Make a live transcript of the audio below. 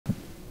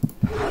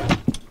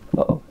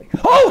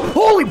Oh,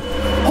 holy,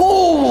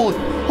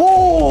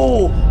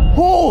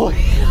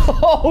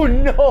 oh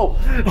no.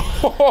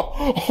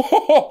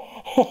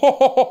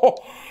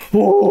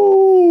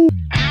 Oh.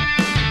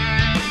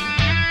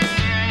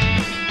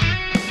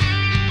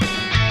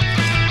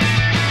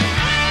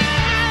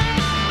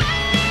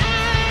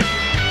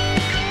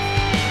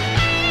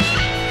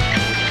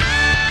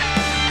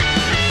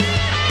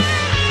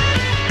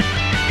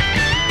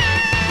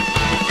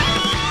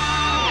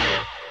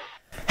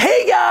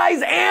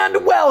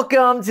 And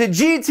welcome to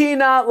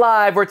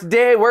GTLive, where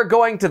today we're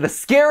going to the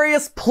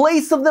scariest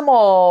place of them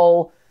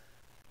all,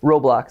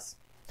 Roblox.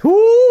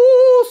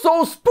 Ooh,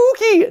 so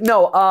spooky!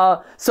 No,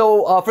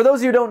 for those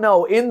of you who don't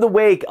know, in the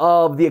wake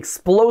of the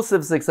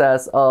explosive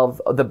success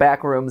of the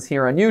Backrooms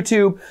here on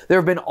YouTube, there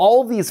have been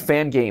all these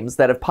fan games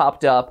that have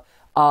popped up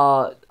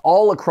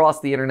all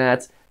across the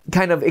internet,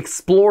 kind of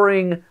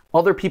exploring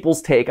other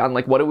people's take on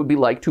like what it would be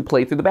like to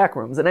play through the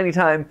Backrooms. And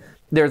anytime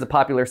there's a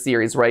popular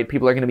series, right,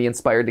 people are going to be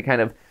inspired to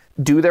kind of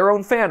do their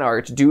own fan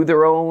art, do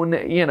their own,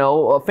 you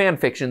know, fan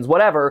fictions,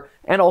 whatever,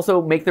 and also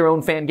make their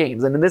own fan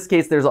games. And in this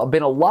case, there's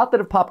been a lot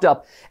that have popped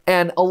up,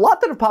 and a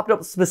lot that have popped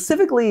up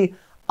specifically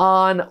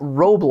on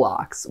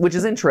Roblox, which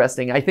is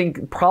interesting. I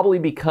think probably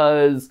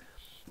because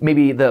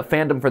maybe the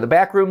fandom for the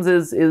Backrooms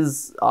is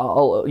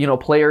you know,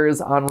 players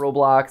on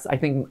Roblox. I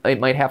think it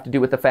might have to do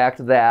with the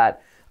fact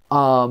that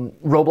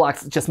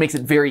Roblox just makes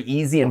it very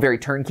easy and very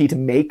turnkey to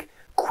make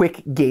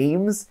quick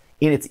games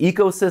in its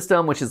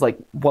ecosystem, which is like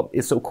what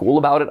is so cool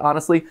about it,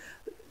 honestly.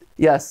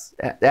 Yes,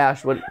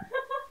 Ash, what?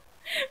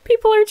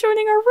 People are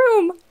joining our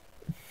room.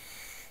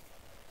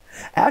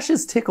 Ash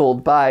is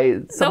tickled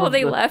by some of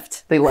they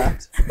left. They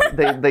left.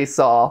 they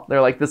saw.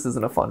 They're like, this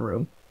isn't a fun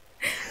room.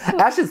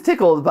 Ash is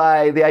tickled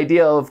by the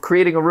idea of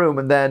creating a room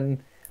and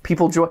then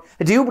people join.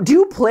 Do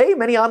you play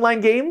many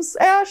online games,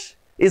 Ash?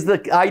 Is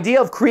the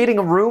idea of creating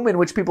a room in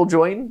which people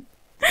join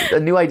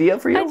a new idea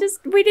for you?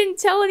 We didn't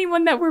tell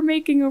anyone that we're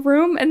making a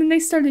room, and then they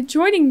started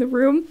joining the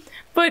room,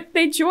 but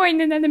they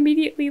joined and then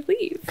immediately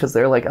leave. Because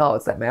they're like, oh,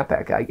 it's that Map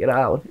Pack guy, get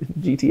out.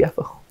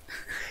 GTFO.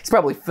 He's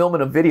probably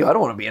filming a video. I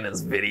don't want to be in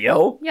his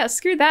video. Yeah,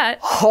 screw that.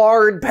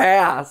 Hard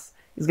pass.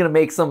 He's going to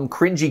make some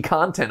cringy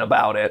content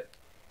about it.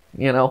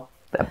 You know,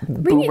 that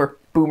boomer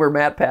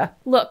Map Pack.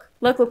 Look.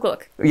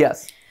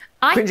 Yes.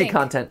 I cringy think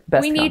content,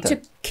 best we need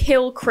content. to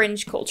kill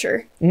cringe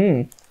culture.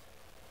 You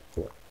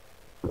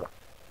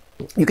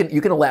can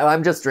elaborate.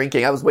 I'm just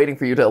drinking. I was waiting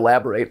for you to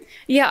elaborate.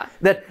 Yeah.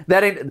 That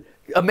ain't.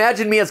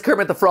 Imagine me as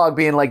Kermit the Frog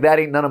being like, that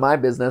ain't none of my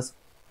business.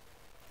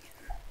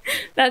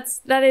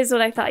 That is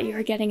what I thought you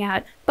were getting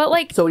at. But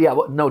like. So yeah,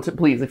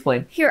 please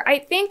explain. Here, I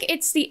think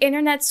it's the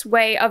internet's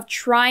way of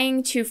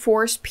trying to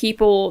force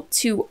people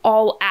to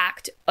all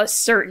act a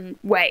certain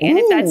way, and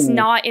if that's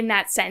not in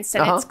that sense,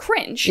 then it's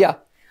cringe. Yeah.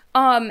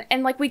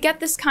 And like we get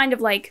this kind of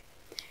like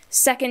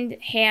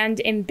second-hand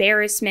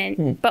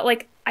embarrassment, but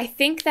like. I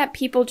think that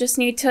people just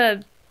need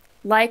to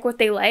like what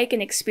they like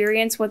and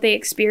experience what they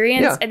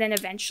experience, and then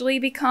eventually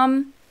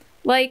become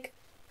like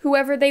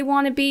whoever they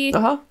want to be.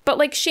 But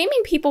like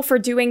shaming people for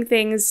doing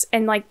things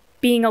and like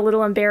being a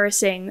little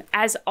embarrassing,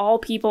 as all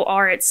people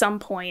are at some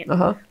point,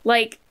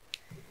 like,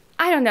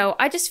 I don't know.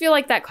 I just feel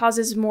like that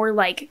causes more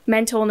like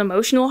mental and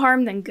emotional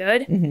harm than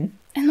good. And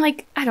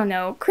like, I don't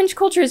know. Cringe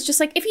culture is just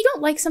like, if you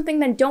don't like something,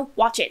 then don't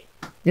watch it.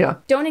 Yeah.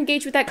 Don't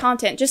engage with that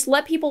content. Just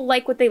let people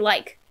like what they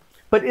like.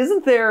 But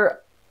isn't there...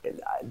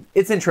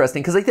 It's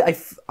interesting because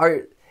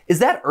is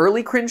that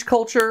early cringe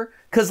culture?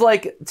 Because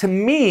like to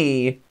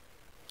me,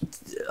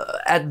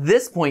 at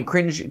this point,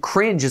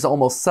 cringe is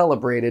almost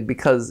celebrated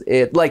because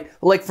it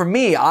like for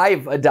me,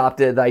 I've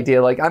adopted the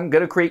idea like I'm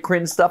gonna create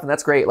cringe stuff and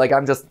that's great. Like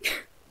I'm just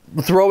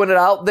throwing it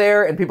out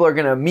there and people are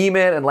gonna meme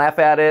it and laugh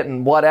at it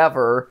and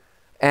whatever.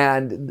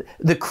 And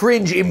the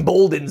cringe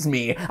emboldens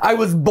me. I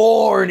was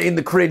born in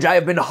the cringe. I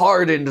have been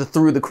hardened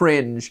through the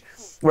cringe.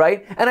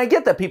 Right? And I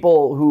get that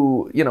people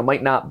who, you know,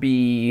 might not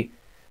be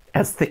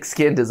as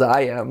thick-skinned as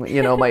I am,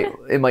 you know,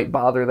 it might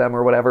bother them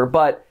or whatever.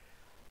 But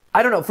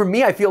I don't know. For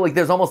me, I feel like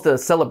there's almost a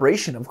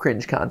celebration of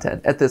cringe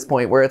content at this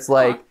point where it's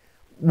like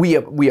we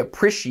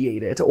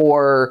appreciate it,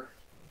 or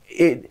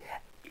it.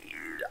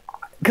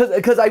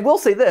 Because I will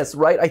say this,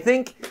 right? I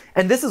think,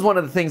 and this is one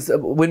of the things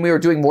when we were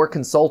doing more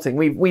consulting,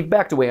 we've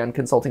backed away on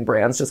consulting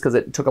brands just because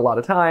it took a lot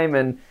of time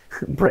and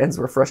brands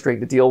were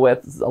frustrating to deal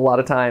with a lot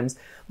of times.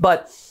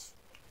 But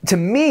to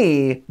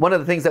me, one of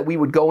the things that we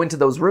would go into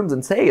those rooms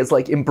and say is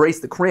like, embrace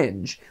the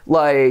cringe,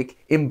 like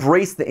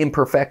embrace the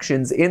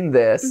imperfections in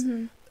this.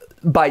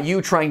 By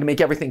you trying to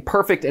make everything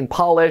perfect and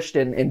polished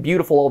and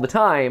beautiful all the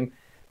time,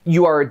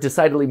 you are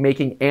decidedly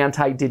making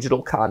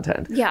anti-digital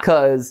content. Yeah.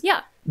 Because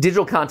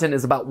digital content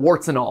is about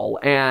warts and all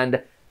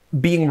and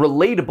being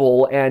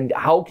relatable. And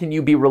how can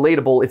you be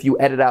relatable if you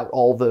edit out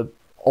all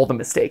the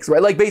mistakes,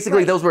 right? Like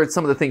basically those were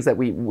some of the things that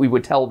we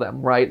would tell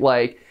them, right?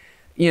 Like,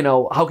 you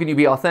know, how can you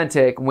be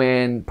authentic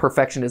when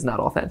perfection is not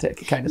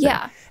authentic, kind of thing.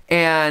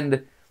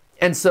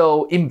 And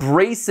so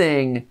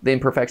embracing the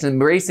imperfection,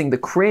 embracing the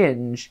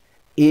cringe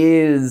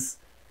is,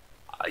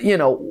 you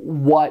know,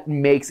 what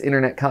makes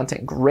internet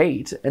content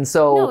great. And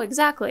so... No,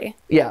 exactly.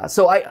 Yeah.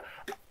 So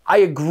I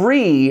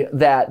agree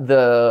that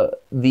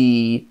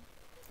the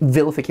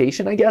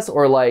vilification, I guess,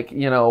 or like,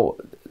 you know,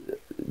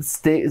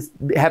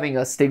 having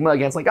a stigma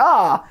against like,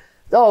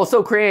 oh,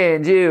 so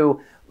cringe, you.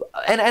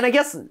 And I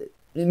guess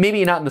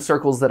maybe not in the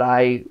circles that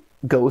I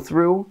go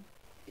through,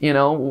 you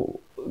know,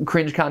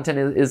 cringe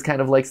content is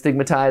kind of like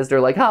stigmatized or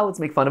like, let's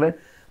make fun of it.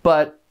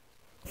 But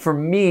for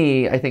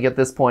me, I think at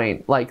this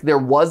point, like there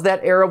was that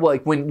era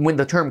like when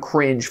the term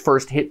cringe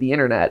first hit the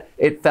internet,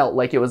 it felt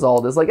like it was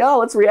all this like,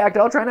 let's react,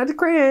 I'll try not to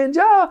cringe,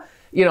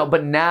 you know,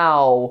 but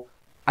now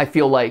I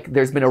feel like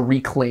there's been a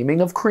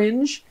reclaiming of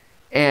cringe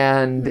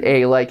and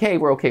a like, hey,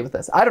 we're okay with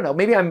this. I don't know,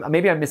 maybe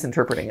I'm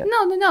misinterpreting it.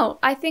 No.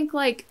 I think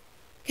like,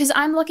 because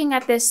I'm looking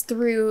at this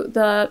through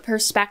the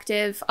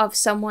perspective of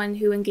someone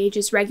who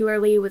engages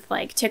regularly with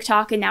like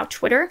TikTok and now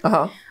Twitter.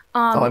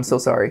 I'm so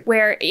sorry.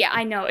 Where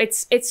I know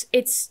it's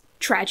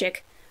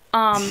tragic.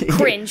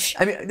 Cringe.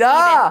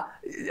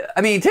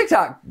 I mean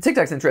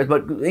TikTok's interesting,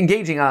 but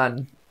engaging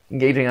on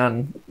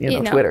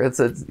Twitter,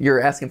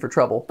 you're asking for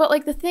trouble. But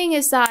like the thing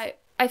is that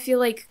I feel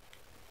like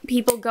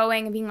people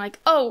going and being like,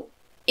 oh,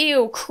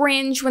 ew,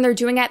 cringe when they're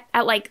doing it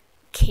at like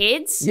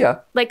kids. Yeah.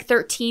 Like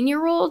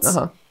 13-year-olds.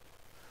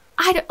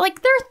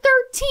 Like they're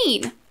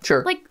 13.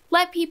 Sure. Like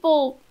let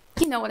people,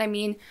 you know what I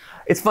mean?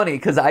 It's funny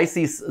because I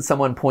see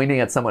someone pointing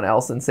at someone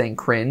else and saying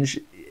cringe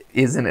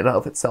is in and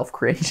of itself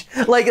cringe.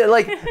 like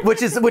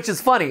which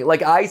is funny.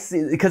 Like I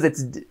see, because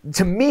it's,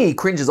 to me,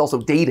 cringe is also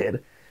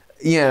dated.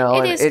 You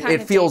know,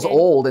 it feels dated.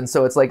 Old, and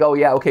so it's like, oh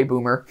yeah, okay,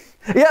 boomer.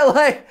 Yeah,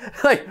 like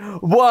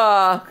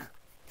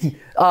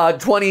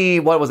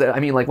what was it? I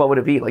mean, like, what would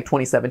it be? Like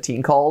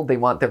 2017 called? They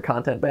want their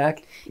content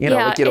back? You know,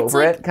 like, get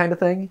over it kind of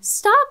thing?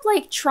 Stop,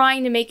 like,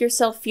 trying to make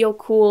yourself feel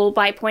cool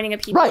by pointing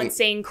at people and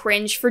saying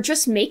cringe for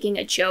just making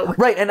a joke.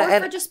 Right. And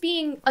for just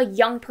being a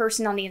young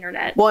person on the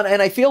internet. Well,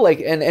 and I feel like,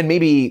 and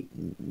maybe,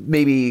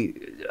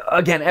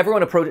 again,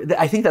 everyone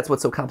I think that's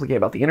what's so complicated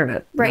about the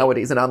internet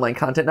nowadays and online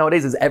content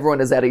nowadays is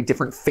everyone is at a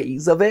different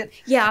phase of it.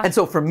 Yeah. And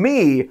so for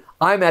me,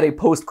 I'm at a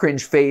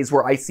post-cringe phase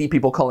where I see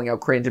people calling out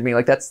cringe and being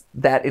like,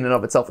 that in and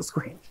of itself is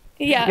cringe.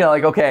 Yeah. You know,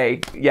 like,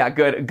 okay, yeah,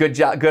 good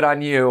job, good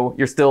on you.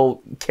 You're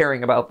still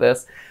caring about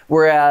this.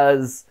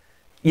 Whereas,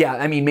 yeah,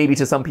 I mean, maybe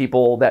to some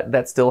people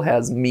that still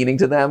has meaning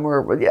to them,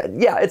 or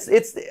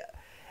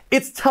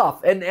it's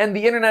tough. And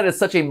the internet is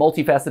such a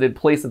multifaceted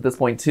place at this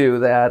point too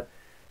that,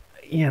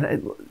 you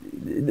know,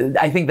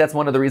 I think that's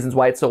one of the reasons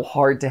why it's so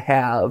hard to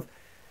have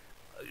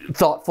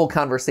thoughtful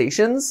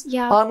conversations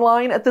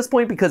online at this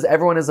point, because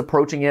everyone is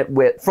approaching it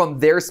from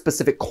their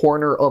specific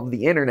corner of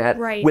the internet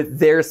with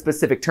their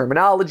specific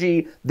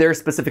terminology, their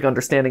specific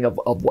understanding of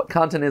what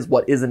content is,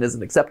 what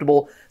isn't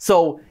acceptable.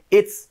 So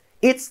it's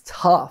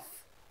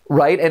tough,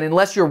 right? And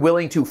unless you're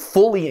willing to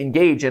fully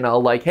engage in a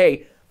like,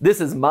 hey,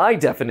 this is my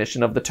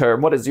definition of the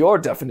term, what is your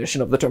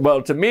definition of the term?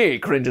 Well, to me,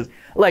 cringe is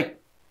like,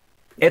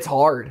 it's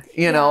hard,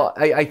 you know.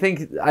 I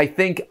think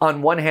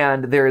on one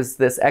hand there's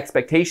this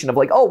expectation of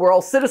like, oh, we're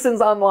all citizens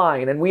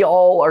online and we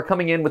all are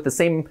coming in with the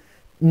same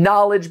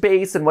knowledge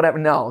base and whatever.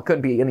 No, it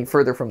couldn't be any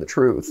further from the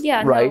truth.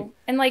 Yeah, right. No.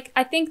 And like,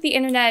 I think the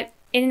internet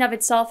in and of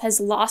itself has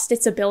lost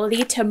its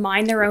ability to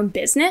mind their own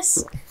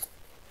business.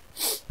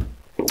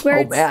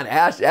 Oh man,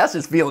 Ash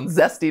is feeling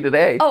zesty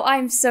today. Oh,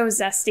 I'm so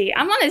zesty.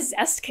 I'm on a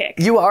zest kick.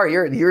 You are.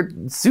 You're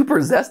super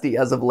zesty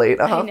as of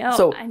late. I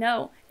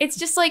know. It's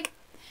just like,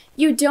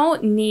 you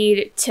don't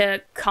need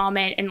to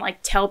comment and like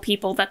tell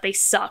people that they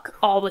suck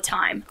all the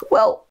time.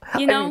 Well,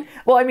 you know.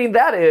 I mean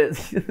that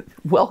is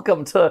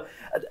welcome to.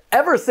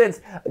 Ever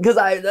since, because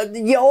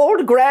the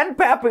old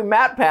grandpappy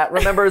Matt Pat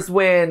remembers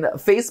when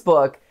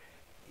Facebook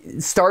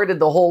started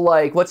the whole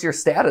like, what's your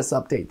status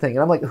update thing, and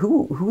I'm like,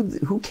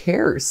 who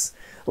cares?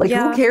 Like,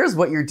 who cares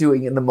what you're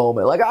doing in the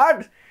moment? Like,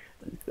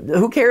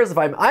 who cares if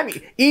I'm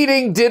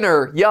eating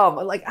dinner? Yum.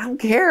 I'm like, I don't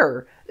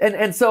care.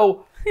 And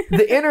so.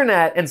 The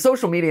internet and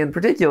social media in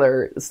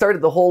particular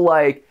started the whole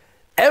like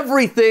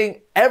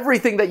everything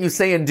that you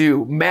say and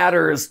do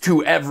matters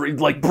to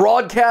like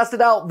broadcast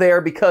it out there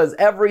because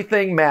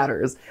everything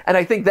matters. And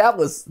I think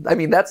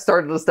that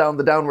started us down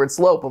the downward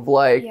slope of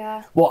like,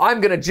 well, I'm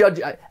going to judge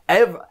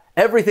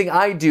everything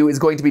I do is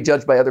going to be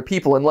judged by other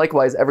people. And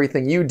likewise,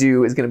 everything you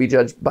do is going to be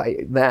judged by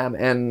them.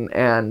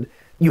 And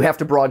you have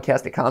to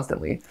broadcast it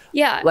constantly.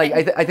 Yeah. Like,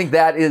 I think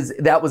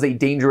that was a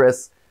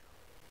dangerous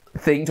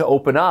thing to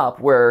open up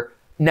where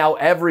now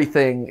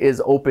everything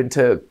is open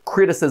to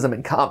criticism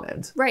and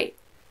comment. Right.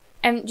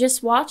 And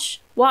just watch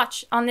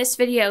on this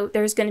video,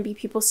 there's going to be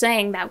people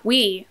saying that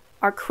we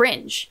are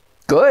cringe.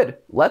 Good.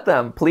 Let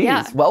them, please.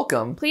 Yeah.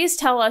 Welcome. Please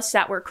tell us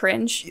that we're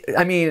cringe.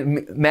 I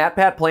mean, Matt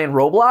Pat playing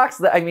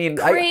Roblox. I mean,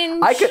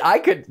 cringe. I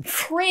could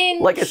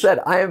cringe. Like I said,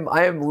 I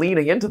am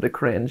leaning into the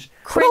cringe.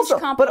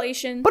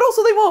 Compilation. But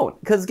also they won't,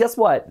 because guess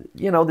what?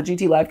 You know, the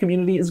GTLive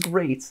community is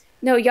great.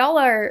 No, y'all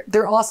are.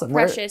 They're awesome.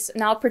 Precious,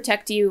 and I'll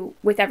protect you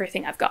with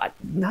everything I've got.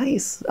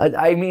 Nice.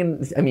 I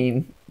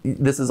mean,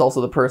 this is also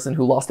the person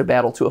who lost a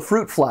battle to a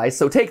fruit fly,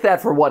 so take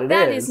that for what it is.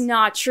 That is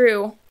not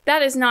true.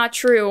 That is not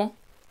true.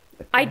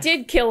 I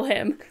did kill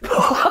him.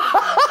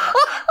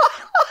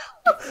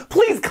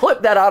 Please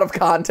clip that out of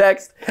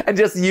context and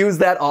just use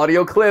that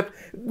audio clip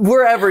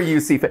wherever you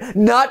see fit.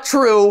 Not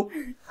true.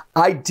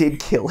 I did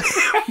kill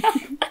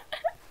him.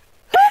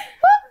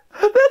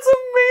 That's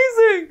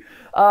amazing.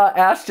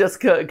 Ash just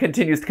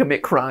continues to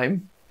commit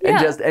crime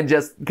and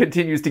just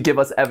continues to give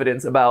us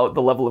evidence about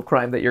the level of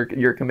crime that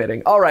you're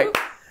committing. All right.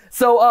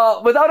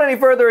 So without any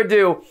further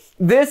ado,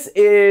 this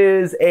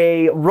is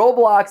a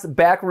Roblox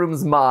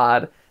Backrooms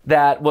mod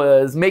that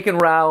was making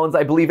rounds.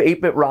 I believe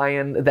 8-Bit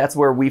Ryan, that's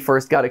where we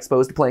first got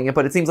exposed to playing it,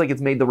 but it seems like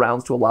it's made the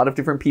rounds to a lot of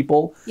different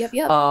people. Yep.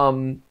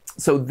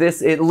 So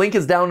link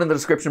is down in the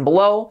description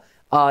below.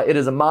 It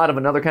is a mod of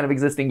another kind of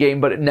existing game,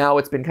 but now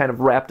it's been kind of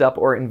wrapped up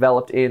or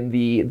enveloped in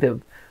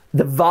the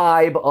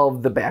vibe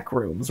of the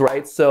Backrooms,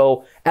 right?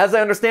 So as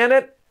I understand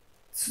it,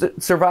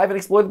 survive and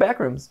explore the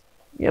Backrooms.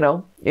 You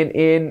know,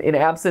 in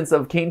absence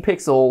of Cane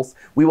Pixels,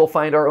 we will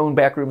find our own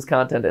Backrooms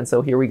content, and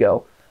so here we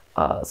go.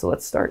 So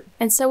let's start.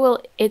 And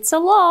so it's a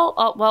lull.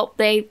 Oh, well,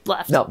 they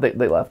left. No, they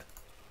left.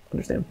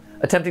 Understand.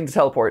 Attempting to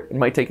teleport. It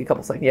might take a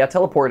couple seconds. Yeah,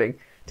 teleporting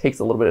takes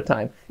a little bit of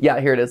time. Yeah,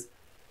 here it is.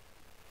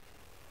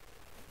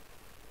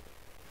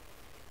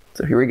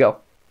 So here we go.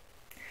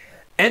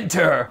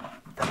 Enter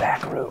the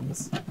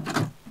Backrooms.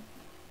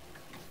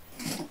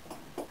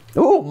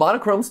 Ooh,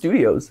 Monochrome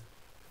Studios.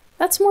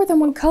 That's more than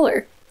one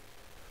color.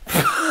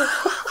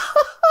 I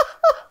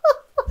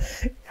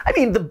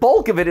mean, the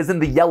bulk of it is in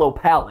the yellow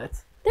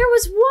palette. There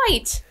was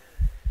white.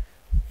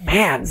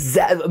 Man,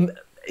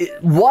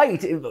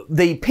 white.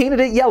 They painted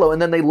it yellow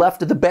and then they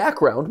left the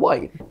background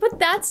white. But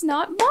that's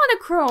not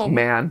monochrome.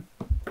 Man.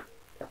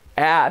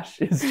 Ash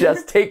is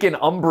just taking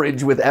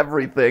umbrage with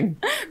everything.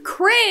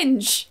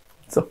 Cringe.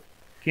 So,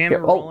 camera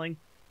rolling.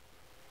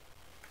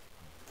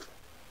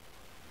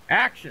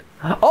 Action.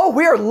 Oh,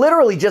 we are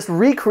literally just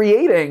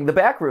recreating the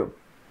backroom.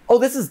 Oh,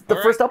 this is the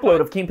first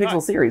upload of Cane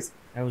Pixel series.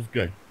 That was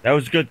good. That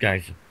was good,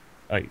 guys.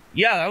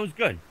 Yeah, that was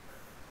good.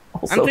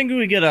 Also, I'm thinking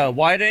we get a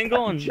wide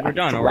angle and we're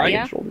done, all right?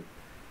 Yeah.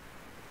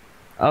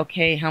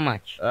 Okay, how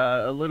much?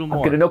 A little more.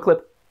 I'm gonna no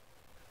clip.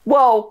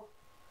 Whoa.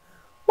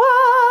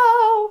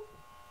 Whoa.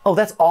 Oh,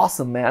 that's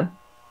awesome, man.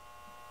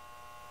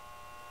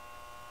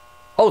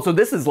 Oh, so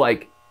this is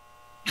like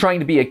trying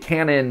to be a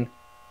Canon.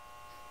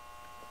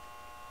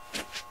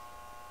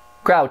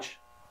 Crouch.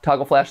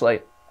 Toggle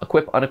flashlight.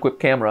 Equip, unequip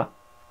camera.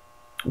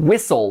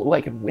 Whistle. Oh,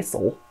 I can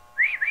whistle.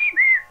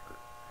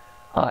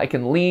 I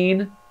can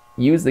lean.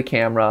 Use the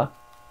camera.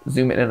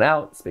 Zoom in and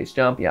out. Space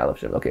jump. Yeah, left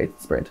shift. Okay,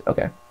 sprint.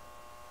 Okay.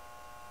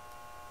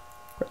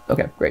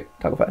 Okay, great.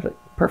 Toggle flashlight.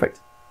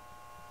 Perfect.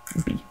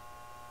 B.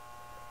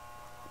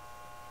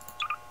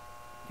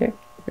 Okay,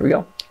 here we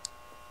go.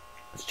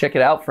 Let's check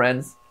it out,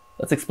 friends.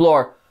 Let's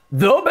explore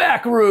the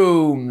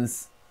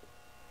Backrooms.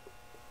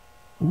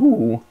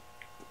 Ooh.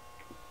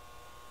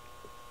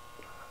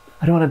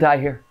 I don't want to die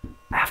here.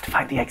 I have to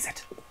find the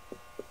exit.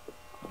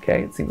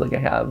 Okay, it seems like I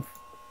have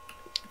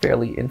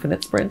fairly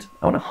infinite sprint.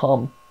 I want to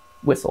hum,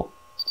 whistle.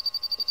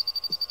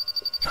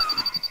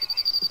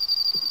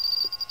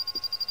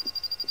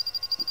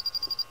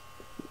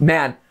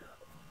 Man,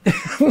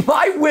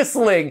 my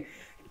whistling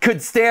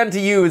could stand to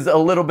use a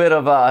little bit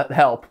of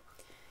help.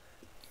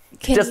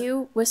 Can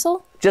you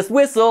whistle? Just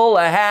whistle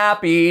a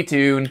happy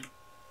tune.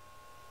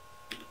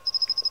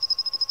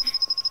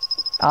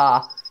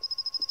 Ah,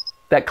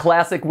 that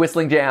classic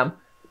whistling jam.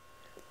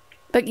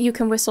 But you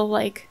can whistle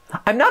like...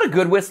 I'm not a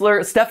good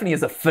whistler. Stephanie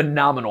is a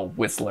phenomenal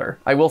whistler.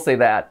 I will say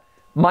that.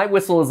 My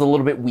whistle is a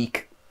little bit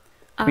weak.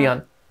 To be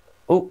honest.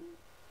 Oh,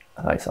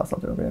 I saw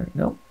something over there.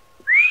 No.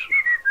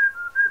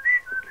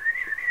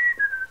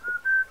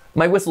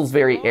 My whistle's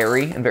very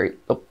airy and very...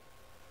 Oh.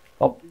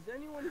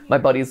 My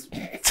buddy's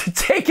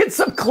taking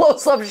some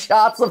close-up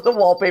shots of the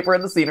wallpaper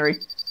and the scenery.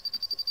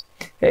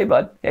 Hey,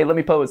 bud. Hey, let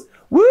me pose.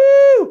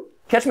 Woo!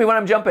 Catch me when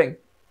I'm jumping.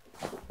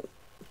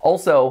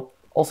 Also,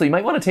 you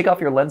might want to take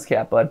off your lens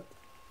cap, bud.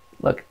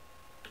 Look.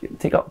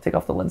 Take off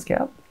the lens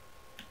cap.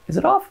 Is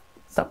it off?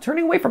 Stop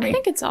turning away from me. I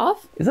think it's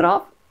off. Is it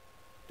off?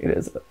 It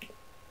is.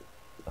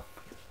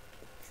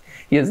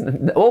 He is...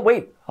 Oh,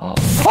 wait. Oh,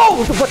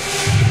 what?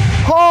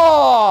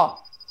 Oh!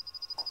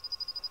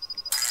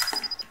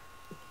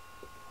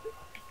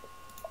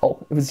 Oh,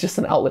 it was just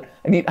an outlet.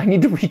 I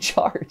need to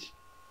recharge.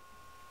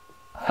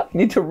 I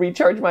need to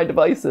recharge my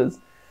devices.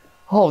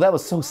 Oh, that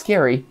was so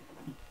scary.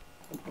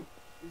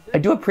 I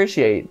do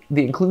appreciate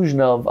the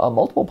inclusion of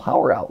multiple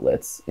power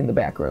outlets in the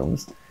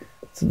Backrooms.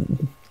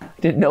 I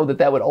didn't know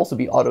that would also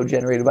be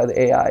auto-generated by the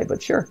AI,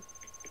 but sure.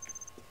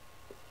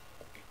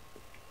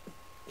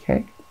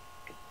 Okay.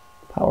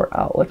 Power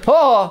outlet.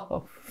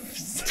 Oh!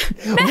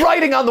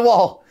 Writing on the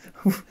wall!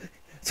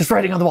 It's just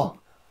writing on the wall.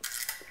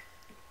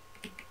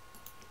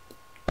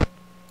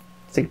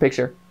 Let's take a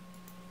picture.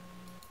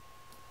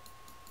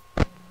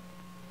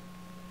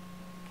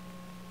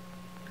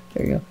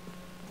 There you go.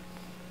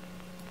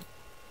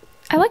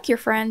 I like your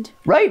friend.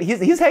 Right,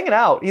 he's hanging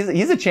out.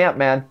 He's a champ,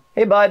 man.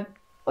 Hey, bud.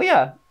 Oh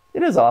yeah,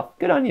 it is off.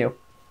 Good on you.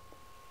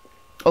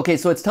 Okay,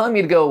 so it's telling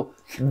me to go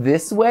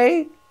this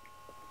way.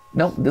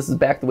 Nope, this is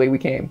back the way we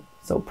came.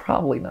 So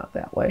probably not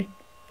that way.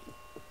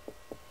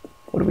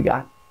 What do we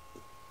got?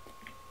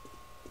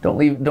 Don't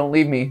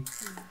leave me.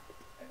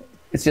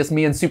 It's just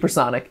me and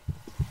Supersonic.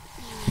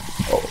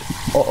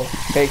 Oh,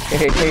 hey.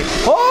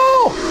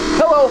 Oh,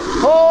 hello.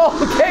 Oh,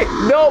 okay.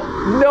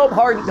 Nope.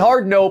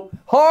 Hard nope.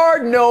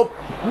 Hard nope.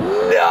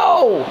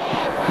 No.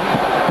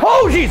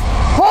 Oh, jeez.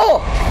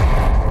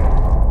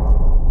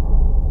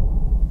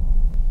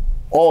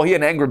 Oh, he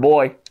an angry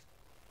boy.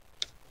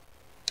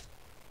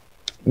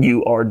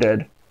 You are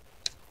dead.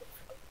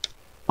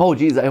 Oh,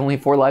 geez, I only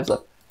have 4 lives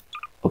left.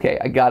 Okay,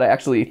 I gotta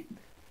actually...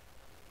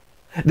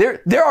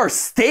 There are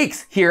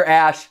stakes here,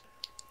 Ash.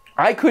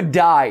 I could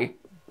die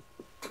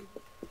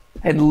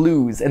and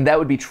lose, and that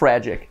would be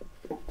tragic.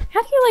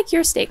 How do you like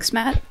your steaks,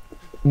 Matt?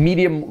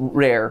 Medium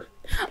rare.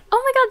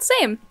 Oh my god,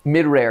 same.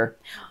 Mid rare.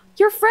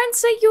 Your friend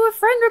sent you a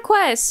friend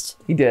request.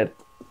 He did.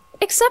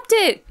 Accept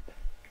it.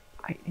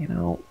 I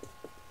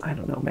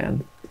don't know,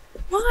 man.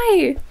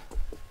 Why?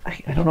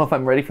 I don't know if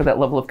I'm ready for that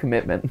level of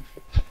commitment.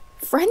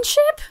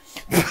 Friendship?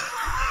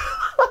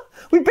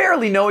 We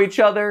barely know each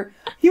other.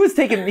 He was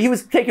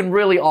taking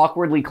really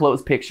awkwardly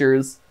close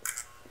pictures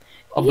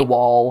of the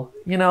wall,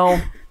 you know?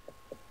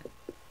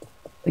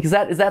 Like, is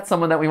that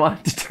someone that we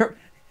want to determine?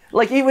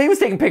 Like, he was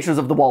taking pictures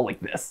of the wall like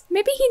this.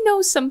 Maybe he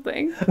knows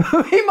something.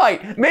 He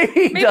might.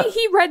 Maybe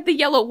he read the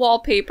yellow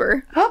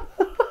wallpaper.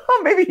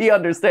 Maybe he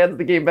understands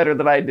the game better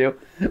than I do.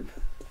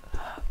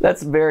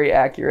 That's very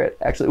accurate,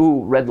 actually.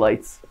 Ooh, red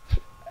lights.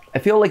 I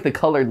feel like the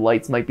colored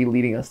lights might be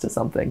leading us to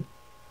something.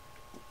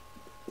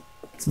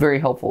 It's very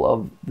helpful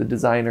of the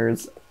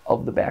designers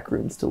of the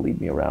Backrooms to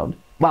lead me around.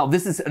 Wow,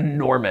 this is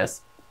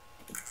enormous.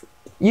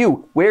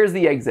 Where's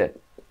the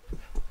exit?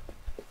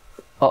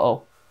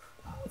 Uh-oh.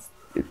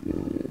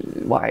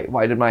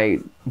 Why did my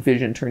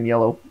vision turn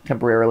yellow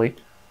temporarily?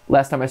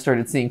 Last time I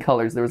started seeing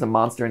colors, there was a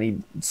monster and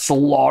he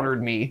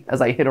slaughtered me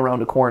as I hit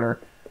around a corner.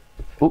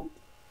 Oop.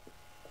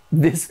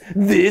 This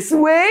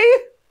way?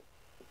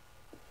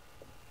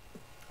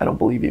 I don't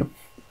believe you.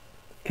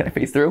 Can I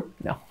face through?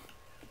 No.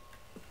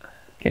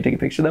 Can't take a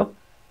picture though?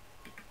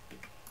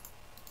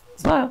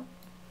 Smile.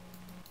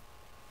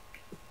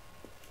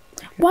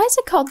 Why is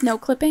it called no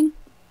clipping?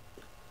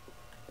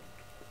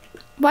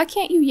 Why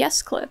can't you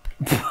yes clip?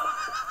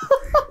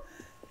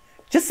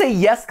 Just say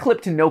yes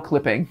clip to no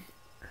clipping.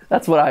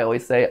 That's what I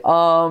always say.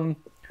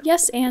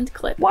 Yes and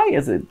clip. Why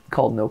is it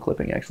called no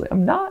clipping actually?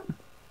 I'm not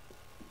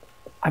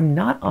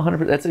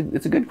 100%.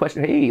 It's a good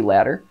question. Hey,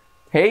 ladder.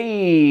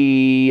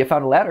 Hey, I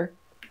found a ladder.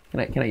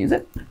 Can I use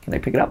it? Can I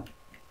pick it up?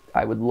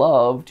 I would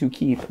love to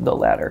keep the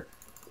ladder.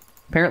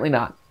 Apparently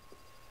not.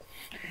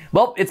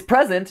 Well, it's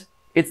present.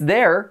 It's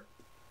there.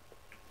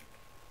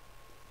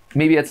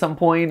 Maybe at some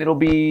point it'll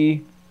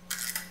be...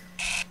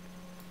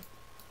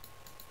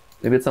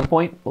 Maybe at some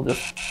point we'll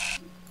just...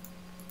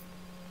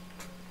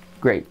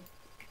 Great.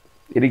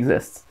 It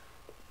exists.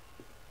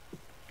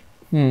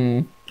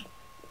 No,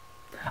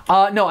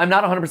 I'm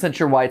not 100%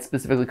 sure why it's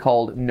specifically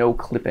called no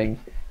clipping.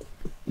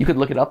 You could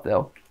look it up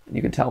though, and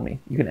you can tell me.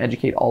 You can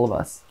educate all of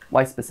us.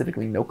 Why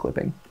specifically no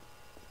clipping?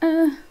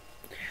 What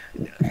do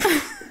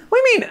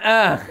you mean,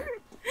 I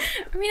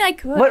mean, I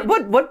could.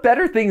 What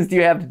better things do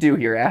you have to do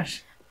here,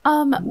 Ash?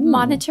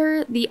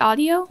 Monitor the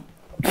audio.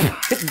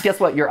 Guess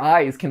what? Your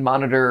eyes can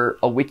monitor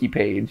a wiki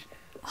page.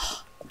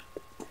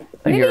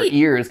 And your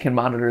ears can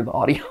monitor the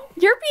audio.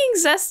 You're being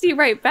zesty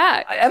right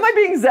back. Am I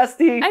being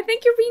zesty? I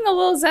think you're being a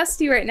little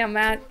zesty right now,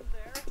 Matt.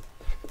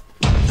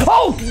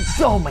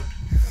 Oh my...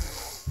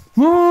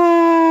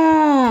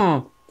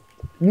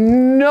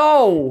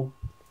 No!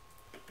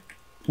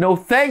 No,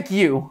 thank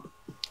you!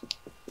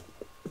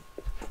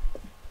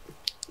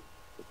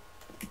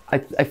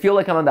 I feel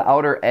like I'm on the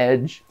outer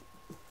edge.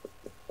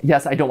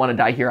 Yes, I don't want to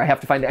die here. I have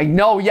to find it.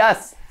 No,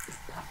 yes!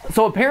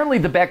 So apparently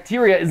the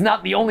bacteria is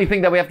not the only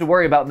thing that we have to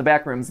worry about in the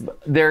Backrooms.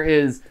 There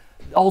is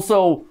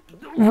also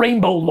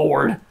Rainbow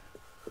Lord.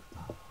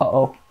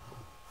 Uh-oh.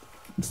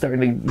 I'm starting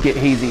to get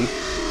hazy.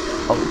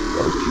 Oh,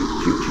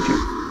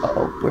 shoot.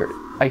 Uh-oh, where?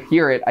 I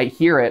hear it.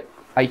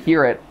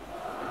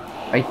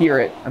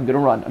 I'm gonna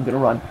run. I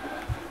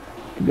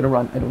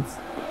don't...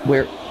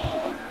 Where?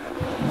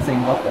 I'm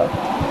saying what the...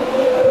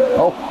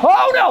 Oh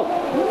no!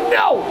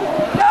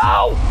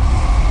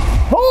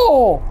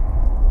 Oh!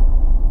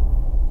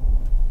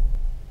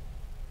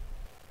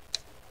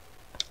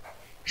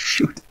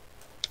 Shoot.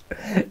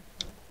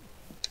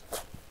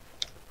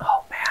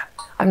 Oh man.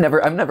 I'm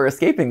never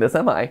escaping this,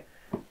 am I?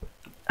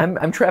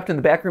 I'm trapped in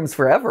the Backrooms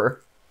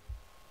forever.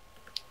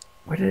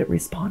 Where did it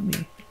respawn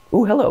me?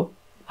 Ooh, hello.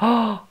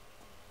 I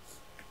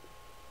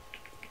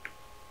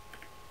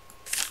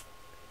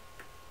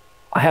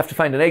have to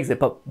find an exit,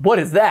 but what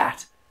is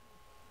that?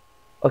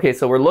 Okay,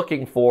 so we're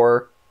looking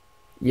for...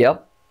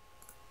 Yep.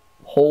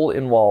 Hole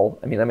in wall.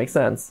 I mean, that makes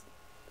sense.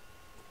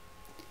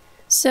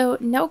 So,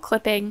 no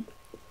clipping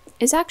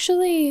is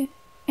actually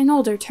an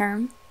older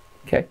term.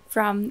 Okay.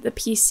 From the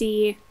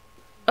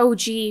OG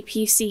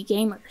PC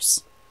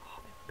gamers.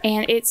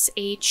 And it's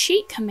a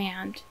cheat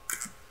command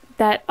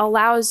that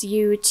allows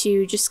you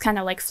to just kind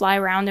of like fly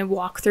around and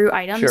walk through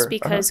items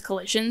because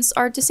collisions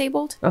are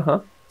disabled.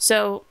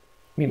 So,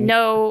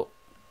 no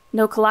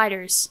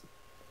colliders.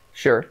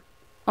 Sure.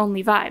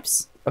 Only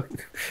vibes.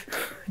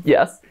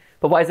 Yes,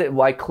 but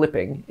why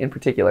clipping in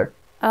particular?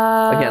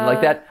 Again,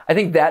 like that. I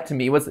think that to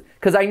me was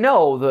because I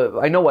know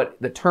what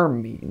the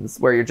term means,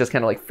 where you're just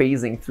kind of like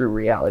phasing through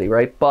reality,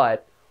 right?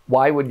 But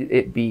why would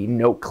it be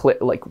no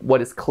clip? Like,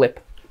 what is clip?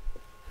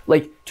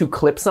 Like to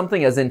clip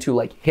something, as in to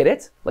like hit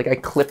it? Like I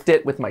clipped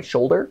it with my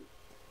shoulder.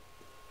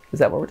 Is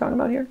that what we're talking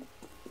about here?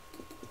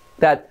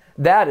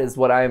 That is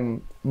what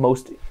I'm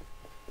most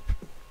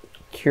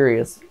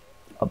curious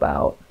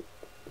about.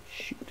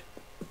 Shoot,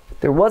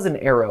 there was an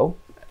arrow,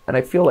 and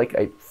I feel like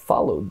I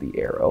followed the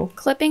arrow.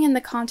 Clipping in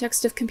the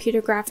context of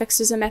computer graphics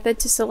is a method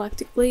to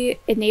selectively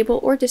enable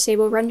or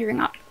disable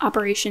rendering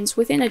operations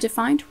within a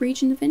defined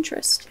region of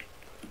interest.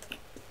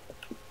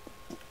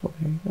 Well,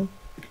 there you go.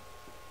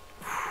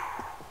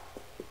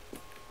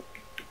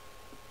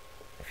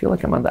 I feel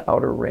like I'm on the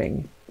outer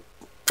ring.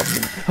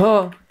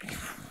 Oh,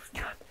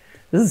 God.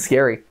 This is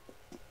scary.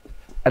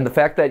 And the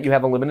fact that you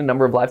have a limited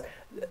number of lives,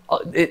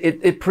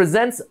 it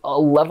presents a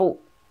level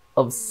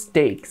of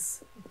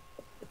stakes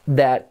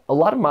that a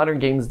lot of modern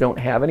games don't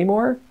have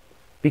anymore,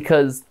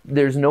 because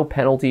there's no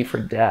penalty for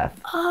death.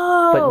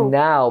 Oh. But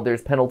now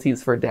there's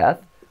penalties for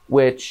death,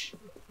 which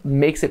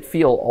makes it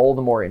feel all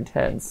the more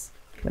intense.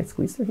 Can I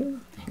squeeze through here?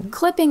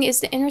 Clipping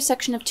is the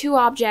intersection of two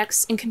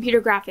objects in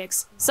computer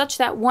graphics, such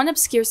that one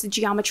obscures the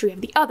geometry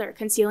of the other,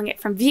 concealing it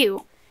from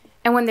view.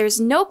 And when there's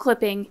no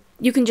clipping,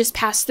 you can just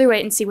pass through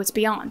it and see what's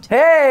beyond.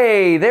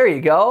 Hey, there you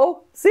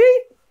go.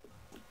 See?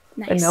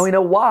 Nice. And now we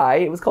know why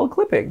it was called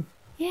clipping.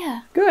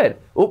 Yeah. Good.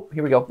 Oh,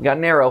 here we go. We got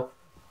an arrow.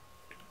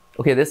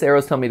 Okay, this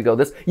arrow's telling me to go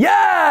this.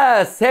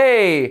 Yes!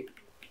 Hey!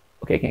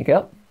 Okay, can't get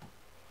up.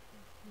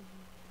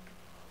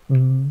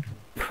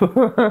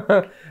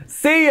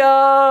 See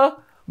ya!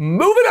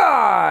 Moving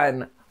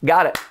on!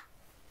 Got it.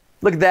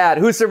 Look at that.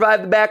 Who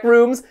survived the back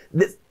rooms?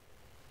 This...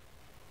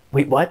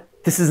 Wait, what?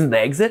 This isn't the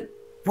exit?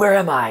 Where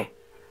am I?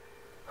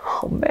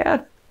 Oh,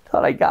 man.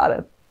 Thought I got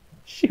it.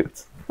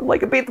 Shoot. I'm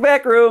like, I beat the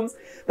back rooms.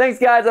 Thanks,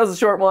 guys. That was a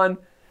short one.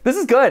 This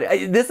is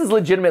good. This is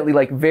legitimately,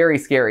 like, very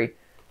scary.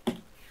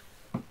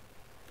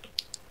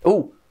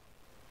 Ooh.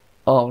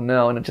 Oh,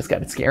 no. And it just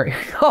got scary.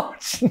 Oh,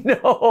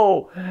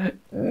 no.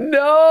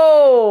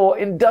 No.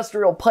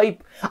 Industrial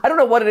pipe. I don't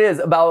know what it is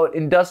about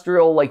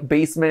industrial, like,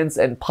 basements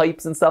and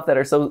pipes and stuff that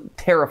are so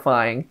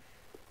terrifying.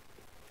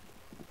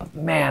 But,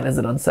 man, is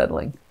it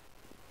unsettling.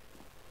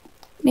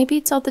 Maybe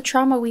it's all the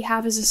trauma we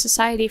have as a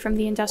society from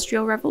the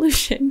Industrial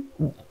Revolution.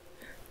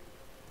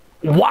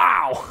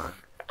 Wow.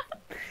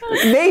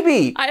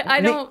 Maybe.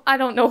 I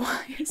don't know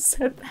why I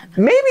said that.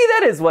 Maybe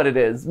that is what it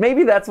is.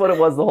 Maybe that's what it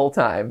was the whole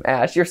time.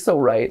 Ash, you're so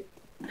right.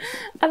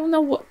 I don't know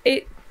what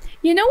it...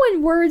 You know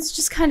when words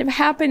just kind of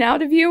happen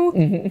out of you?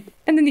 Mm-hmm.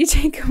 And then you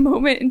take a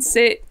moment and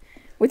sit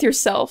with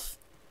yourself.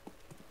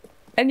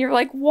 And you're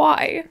like,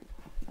 why?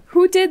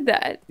 Who did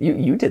that?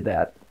 You did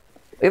that.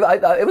 It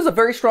was a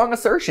very strong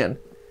assertion.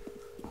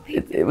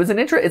 It's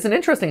an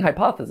interesting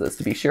hypothesis,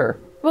 to be sure.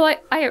 Well,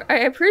 I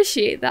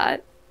appreciate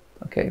that.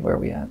 Okay, where are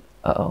we at?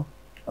 Uh-oh.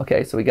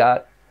 Okay, so we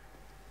got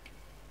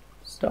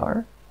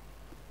star.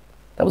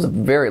 That was a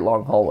very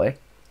long hallway.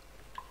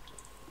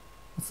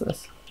 What's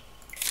this?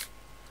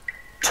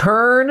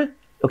 Turn.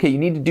 Okay, you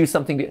need to do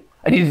something.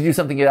 I need to do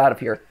something to get out of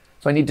here.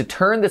 So I need to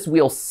turn this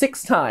wheel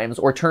 6 times,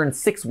 or turn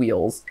 6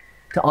 wheels,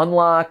 to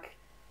unlock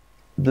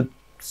the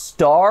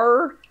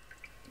star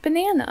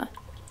banana.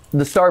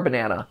 The star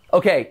banana.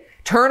 Okay,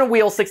 turn a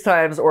wheel 6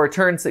 times, or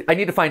turn 6. I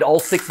need to find all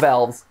 6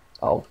 valves.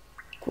 Oh,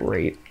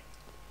 great.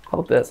 How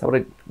about this? How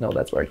would I? No,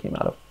 that's where I came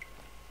out of.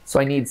 So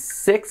I need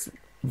 6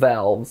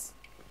 valves.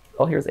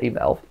 Oh, here's a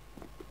valve.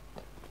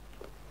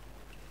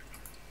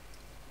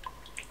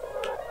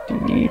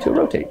 D to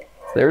rotate.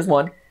 So there's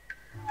one.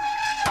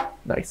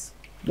 Nice.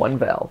 1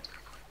 valve.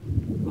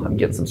 I'm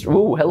getting some.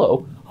 Ooh,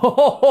 hello.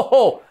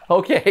 Oh,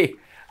 okay.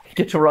 I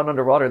get to run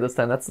underwater this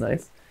time. That's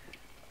nice.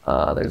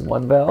 There's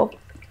 1 valve.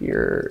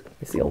 Here,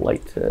 I see a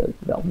light to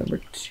valve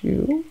number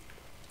 2.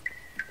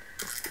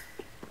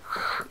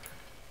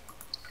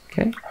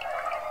 Okay.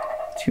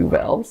 2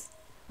 valves.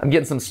 I'm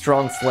getting some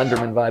strong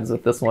Slenderman vibes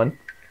with this one.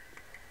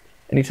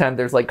 Anytime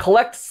there's like,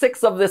 collect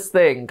 6 of this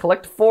thing,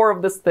 collect 4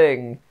 of this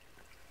thing.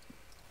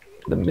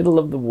 The middle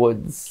of the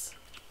woods.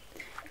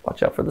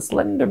 Watch out for the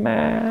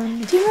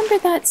Slenderman. Do you remember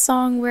that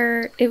song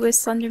where it was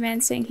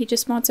Slenderman saying he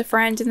just wants a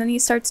friend and then he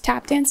starts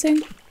tap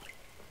dancing?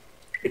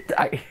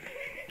 I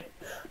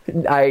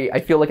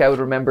feel like I would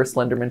remember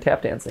Slenderman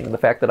tap dancing, and the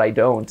fact that I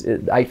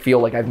don't, I feel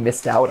like I've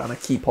missed out on a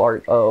key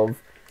part of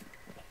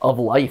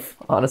life,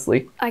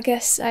 honestly. I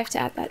guess I have to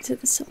add that to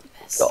the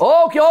syllabus.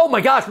 Oh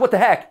my gosh, what the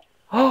heck?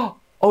 Oh,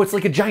 it's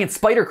like a giant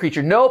spider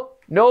creature. Nope.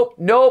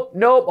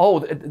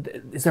 Oh,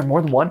 is there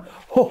more than one?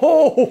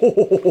 Oh,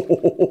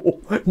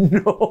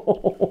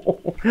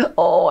 no.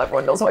 Oh,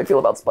 everyone knows how I feel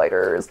about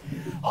spiders.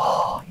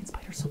 Oh, I hate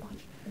spiders so much.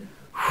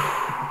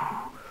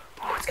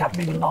 Oh, it's got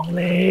many long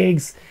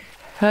legs.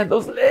 And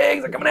those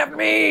legs are coming after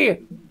me.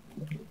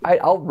 I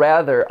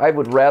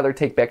would rather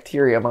take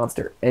Bacteria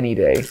Monster any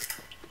day.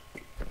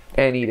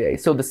 Any day.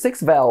 So the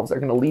 6 valves are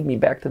going to lead me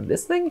back to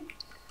this thing?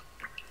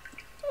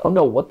 I don't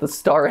know what the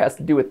star has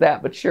to do with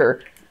that, but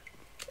sure.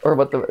 or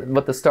what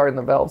the star and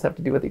the valves have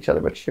to do with each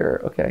other, but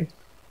sure, okay.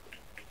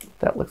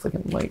 That looks like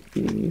it might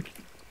be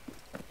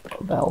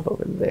a valve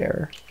over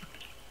there.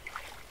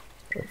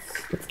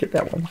 Let's get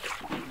that one.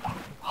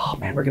 Oh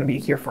man, we're gonna be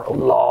here for a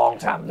long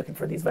time looking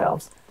for these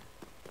valves.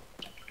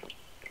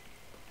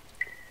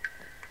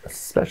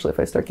 Especially if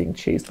I start getting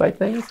chased by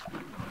things.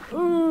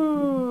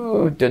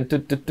 Ooh. Dun,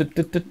 dun, dun, dun,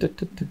 dun, dun,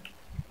 dun, dun.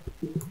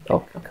 Oh,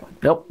 come on.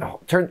 Nope. No.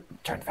 Turn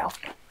the valve.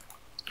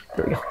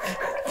 There we go.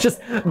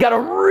 Just gotta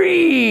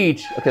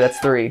reach. Okay, that's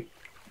 3.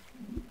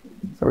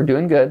 So we're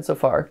doing good so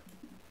far.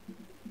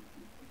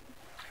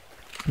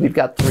 We've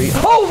got 3.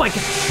 Oh my god!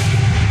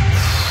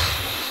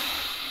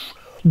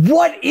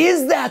 What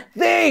is that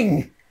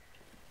thing?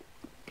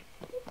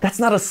 That's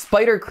not a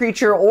spider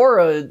creature or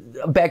a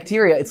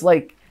bacteria. It's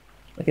like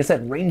I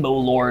said, Rainbow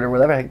Lord or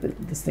whatever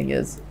this thing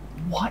is.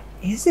 What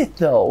is it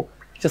though?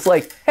 Just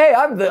like, hey,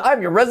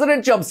 I'm your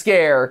resident jump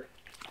scare.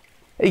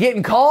 Are you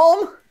getting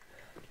calm?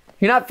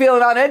 You're not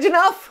feeling on edge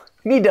enough?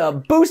 You need to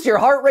boost your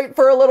heart rate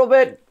for a little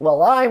bit?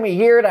 Well, I'm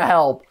here to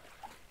help.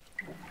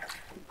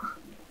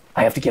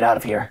 I have to get out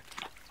of here.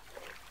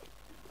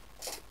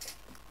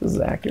 This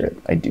is accurate.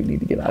 I do need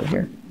to get out of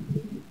here.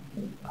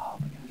 Oh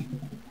my gosh.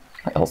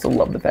 I also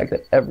love the fact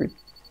that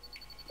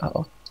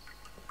uh-oh.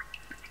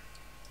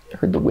 I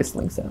heard the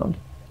whistling sound.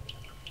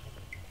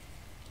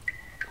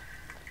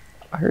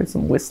 I heard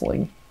some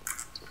whistling,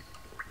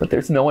 but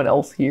there's no one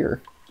else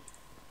here.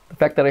 The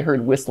fact that I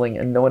heard whistling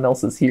and no one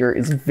else is here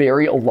is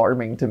very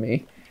alarming to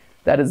me.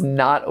 That is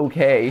not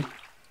okay.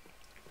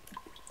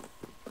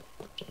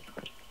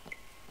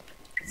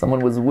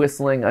 Someone was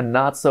whistling a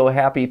not so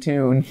happy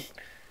tune.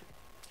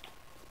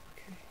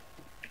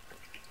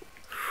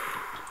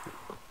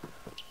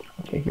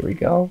 Okay, here we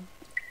go.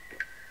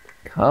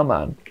 Come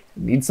on,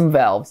 need some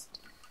valves.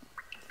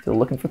 Still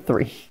looking for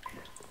 3.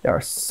 There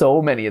are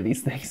so many of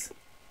these things.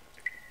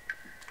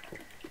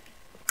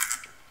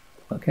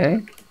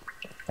 Okay,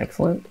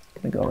 excellent.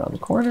 Gonna go around the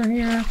corner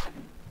here.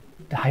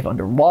 Dive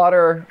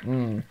underwater.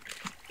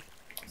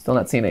 Still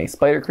not seeing any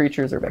spider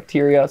creatures or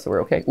bacteria, so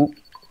we're okay. Ooh,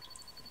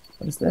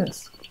 what is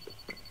this?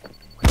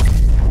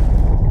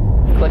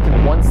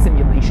 Collecting 1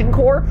 simulation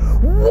core?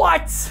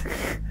 What?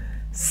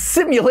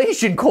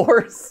 Simulation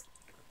cores?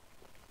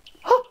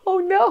 Oh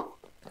no.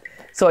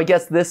 So I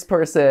guess this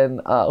person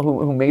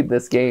who made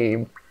this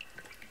game,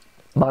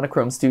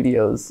 Monochrome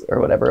Studios or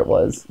whatever it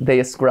was, they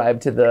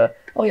ascribed to the,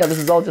 oh yeah, this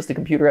is all just a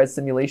computerized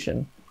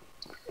simulation.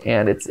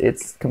 And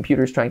it's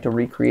computers trying to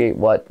recreate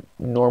what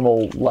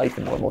normal life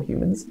and normal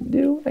humans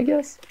do, I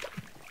guess.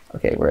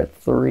 Okay, we're at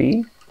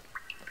 3.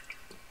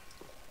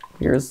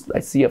 I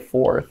see a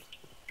 4th.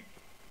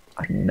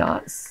 I'm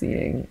not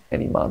seeing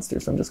any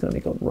monsters, so I'm just gonna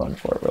make a run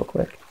for it real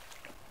quick.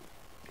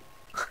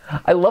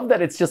 I love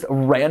that it's just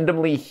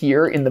randomly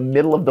here in the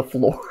middle of the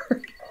floor.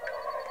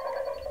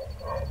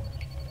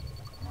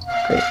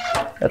 Great,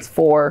 that's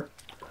 4.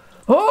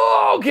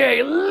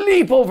 Okay,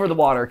 leap over the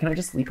water. Can I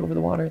just leap over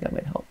the water? That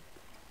might help.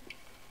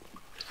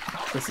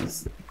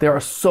 There are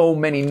so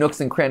many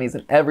nooks and crannies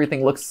and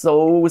everything looks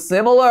so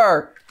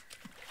similar.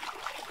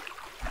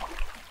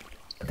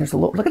 There's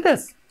look at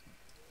this.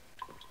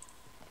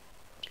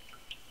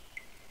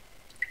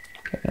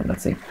 Okay, I'm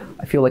not seeing.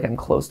 I feel like I'm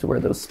close to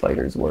where those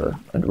spiders were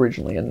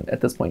originally, and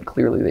at this point,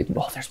 clearly they.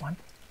 Oh, there's one.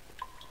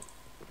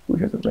 Ooh,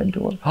 here's a red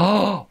door.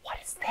 Oh, what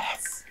is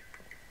this?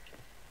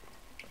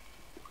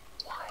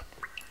 What?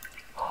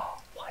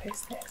 Oh, what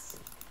is this?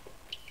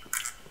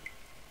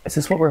 Is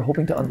this what we're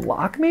hoping to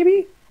unlock,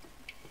 maybe?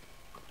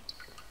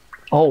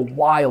 Oh,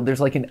 wild. There's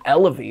like an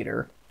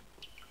elevator.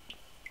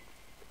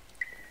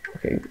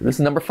 Okay, this is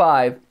number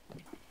 5.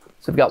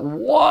 So we've got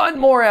 1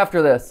 more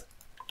after this.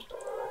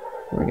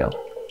 Here we go.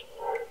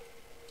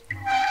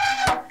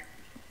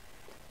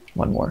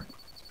 1 more.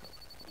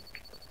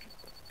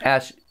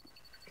 Ash,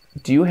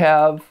 do you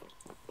have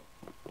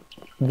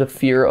the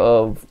fear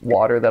of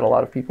water that a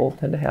lot of people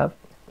tend to have?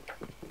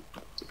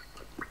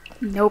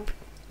 Nope.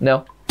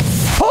 No?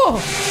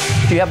 Oh!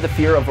 Do you have the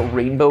fear of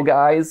rainbow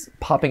guys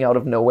popping out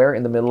of nowhere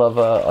in the middle of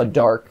a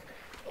dark,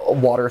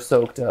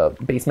 water-soaked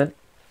basement?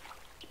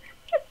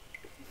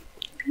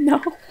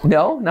 No.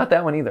 No? Not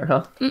that one either,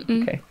 huh?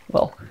 Mm-mm. Okay,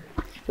 well.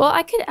 Well,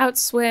 I could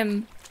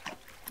outswim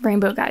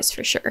rainbow guys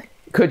for sure.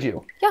 Could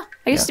you? Yeah,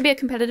 I used to be a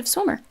competitive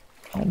swimmer.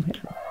 Oh, man.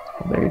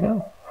 Well, there you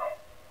go.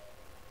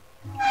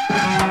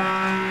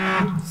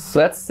 So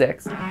that's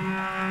 6.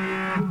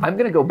 I'm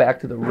going to go back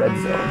to the red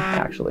zone,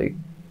 actually.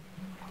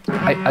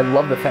 I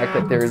love the fact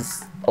that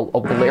there's a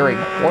blaring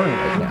horn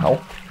right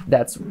now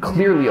that's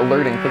clearly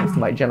alerting things to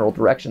my general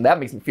direction. That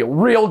makes me feel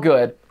real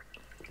good.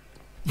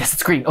 Yes,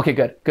 it's green. Okay,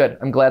 good, good.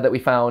 I'm glad that we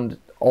found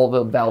all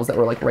the valves that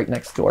were like right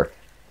next door.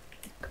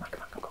 Come on,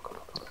 come on, go, go,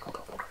 go, go,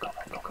 go, go,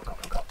 go, go,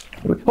 go,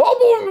 go, go.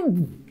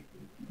 Oh!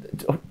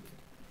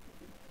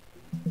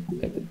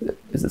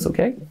 Is this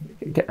okay?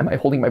 Am I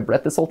holding my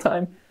breath this whole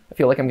time? I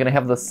feel like I'm gonna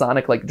have the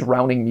Sonic like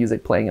drowning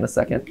music playing in a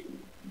second.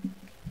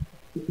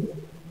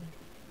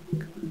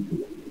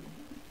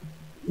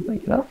 Can I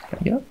get up? Can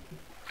I get up?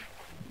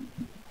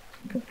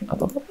 Okay.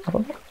 Up, up, up, up,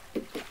 up.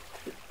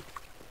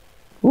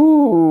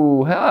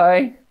 Ooh,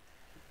 hi.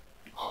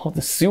 Oh,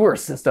 the sewer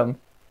system.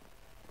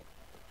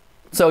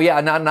 So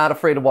yeah, not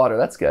afraid of water.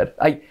 That's good.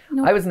 I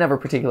was never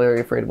particularly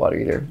afraid of water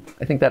either.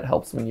 I think that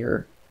helps when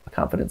you're a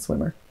confident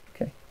swimmer.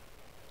 Okay.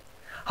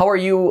 How are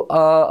you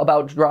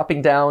about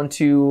dropping down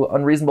to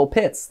unreasonable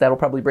pits? That'll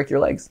probably break your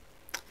legs.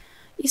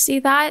 You see,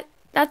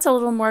 that's a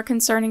little more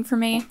concerning for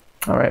me.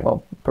 All right,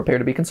 well, prepare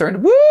to be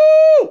concerned. Woo!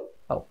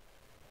 Oh.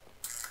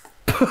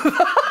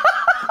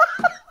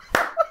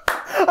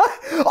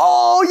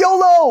 Oh,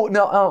 YOLO!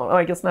 No, oh,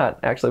 I guess not.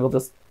 Actually, we'll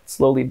just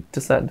slowly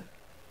descend.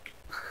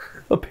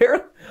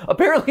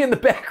 Apparently in the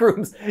back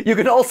rooms, you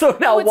can also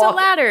now walk. It's a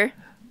ladder.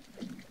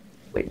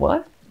 Wait,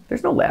 what?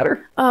 There's no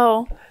ladder?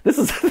 Oh. There's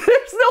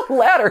no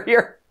ladder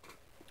here.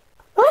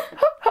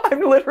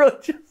 I'm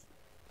literally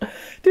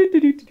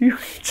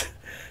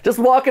just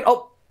walking.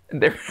 Oh,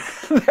 and there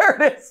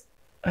it is.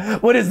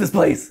 What is this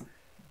place?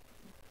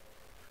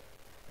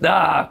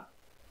 Ah,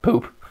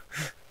 poop.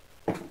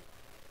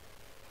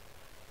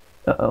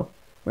 Uh-oh.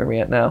 Where are we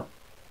at now?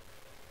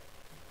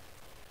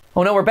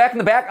 Oh no, we're back in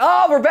the back.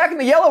 Oh, we're back in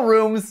the yellow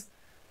rooms.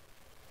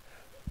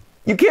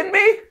 You kidding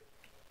me?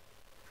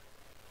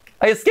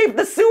 I escaped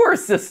the sewer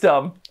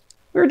system.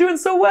 We were doing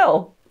so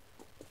well.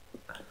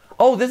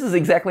 Oh, this is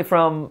exactly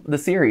from the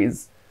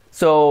series.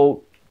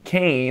 So,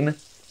 Kane,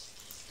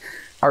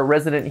 our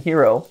resident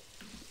hero.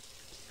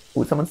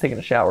 Ooh, someone's taking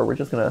a shower. We're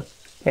just gonna,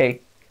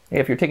 hey,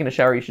 if you're taking a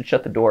shower, you should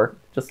shut the door.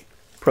 Just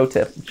pro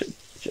tip.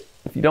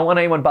 If you don't want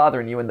anyone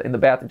bothering you in the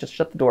bathroom, just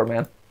shut the door,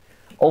 man.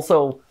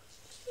 Also,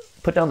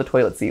 put down the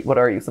toilet seat. What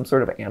are you, some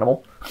sort of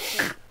animal?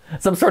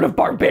 Some sort of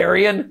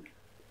barbarian?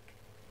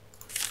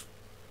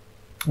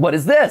 What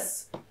is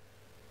this?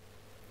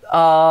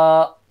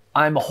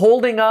 I'm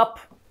holding up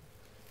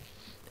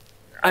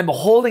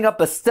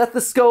a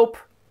stethoscope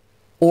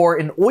or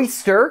an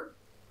oyster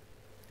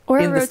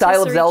in the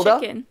style of Zelda.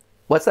 Chicken.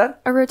 What's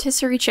that? A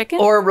rotisserie chicken?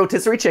 Or a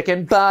rotisserie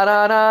chicken.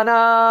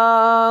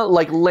 Ba-da-na-na,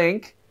 like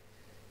Link.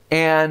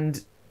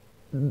 And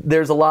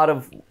there's a lot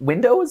of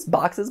windows,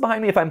 boxes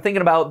behind me. If I'm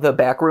thinking about the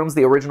Backrooms,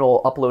 the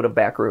original upload of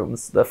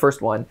Backrooms, the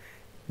first one,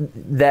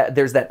 that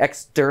there's that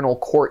external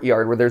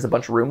courtyard where there's a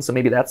bunch of rooms, so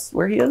maybe that's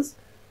where he is.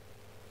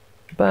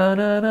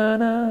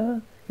 Ba-na-na-na.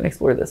 Can I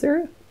explore this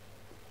area?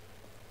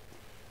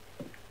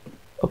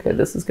 Okay,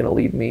 this is gonna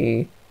lead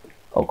me...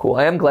 Oh, cool.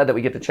 I am glad that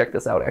we get to check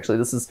this out, actually.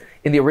 This is,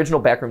 in the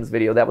original Backrooms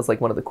video, that was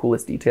like one of the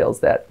coolest details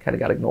that kind of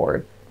got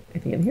ignored.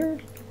 Anything in here?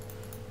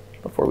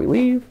 Before we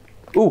leave?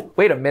 Ooh,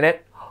 wait a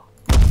minute.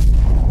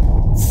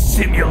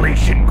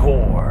 Simulation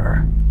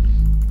core.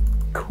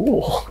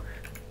 Cool.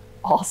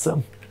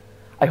 Awesome.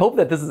 I hope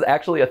that this is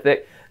actually a thing.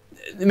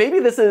 Maybe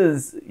this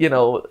is, you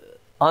know,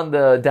 on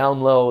the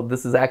down low,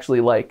 this is actually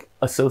like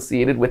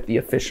associated with the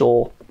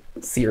official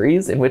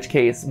series, in which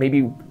case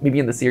maybe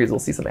in the series we'll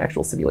see some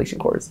actual simulation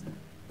cores.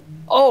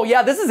 Oh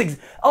yeah, this is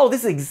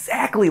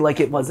exactly like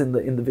it was in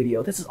the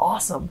video. This is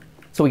awesome.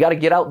 So we got to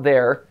get out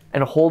there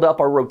and hold up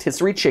our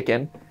rotisserie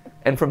chicken,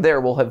 and from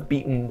there we'll have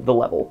beaten the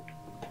level.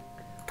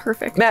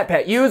 Perfect.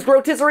 MatPat used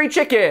rotisserie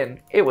chicken.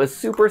 It was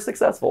super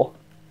successful.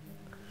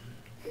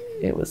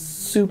 It was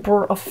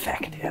super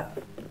effective.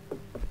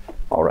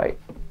 All right.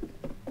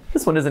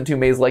 This one isn't too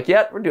maze-like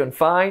yet. We're doing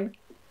fine.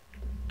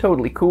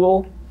 Totally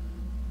cool.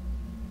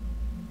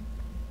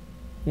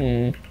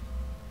 I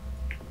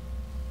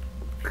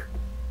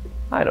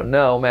don't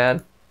know,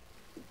 man.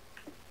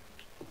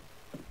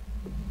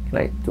 Can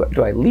I,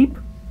 do I leap?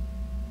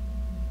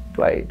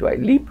 Do I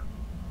leap?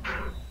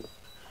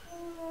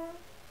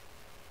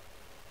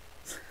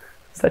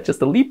 Is that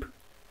just a leap?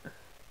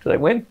 Did I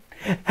win?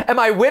 Am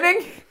I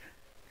winning?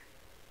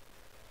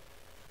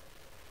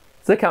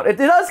 Does that count? It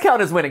does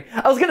count as winning.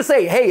 I was gonna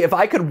say, hey, if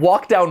I could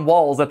walk down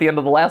walls at the end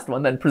of the last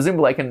one, then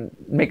presumably I can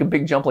make a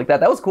big jump like that.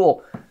 That was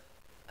cool.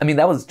 I mean,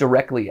 that was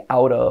directly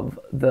out of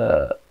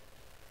the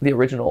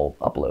original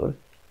upload.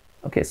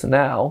 Okay, so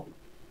now,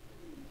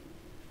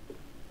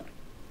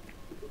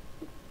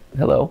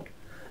 hello,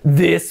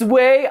 this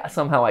way?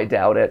 Somehow I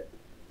doubt it.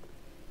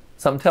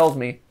 Something tells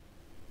me,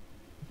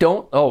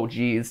 don't, oh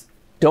geez,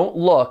 don't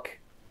look,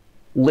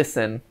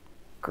 listen.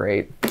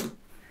 Great.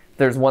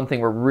 There's one thing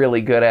we're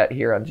really good at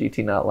here on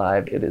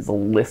GTLive. It is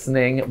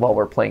listening while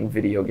we're playing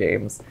video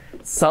games.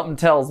 Something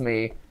tells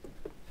me.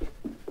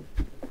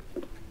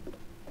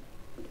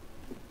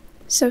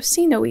 So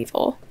see no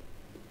evil,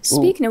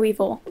 speak no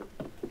evil,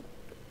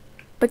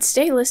 but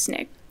stay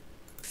listening.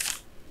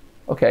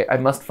 Okay, I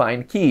must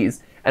find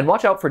keys. And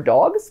watch out for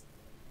dogs.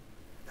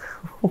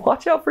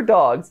 Watch out for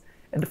dogs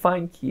and to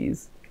find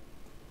keys.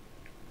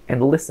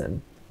 And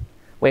listen.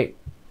 Wait.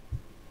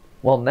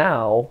 Well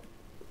now...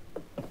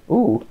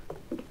 Ooh.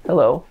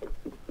 Hello.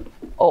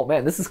 Oh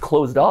man, this is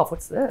closed off.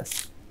 What's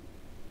this?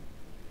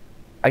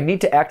 I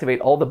need to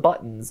activate all the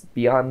buttons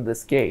beyond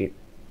this gate.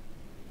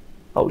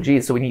 Oh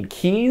geez, so we need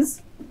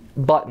keys,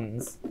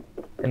 buttons,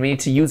 and we need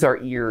to use our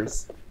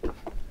ears.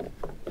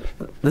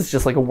 This is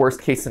just like a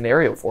worst case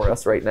scenario for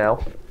us right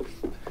now.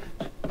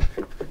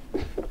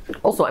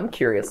 Also, I'm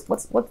curious,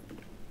 what?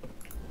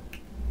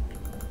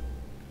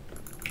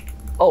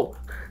 Oh.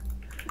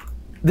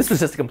 This was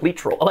just a complete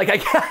troll. Like, I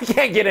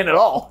can't get in at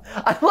all.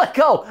 I'm like,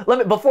 oh,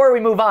 before we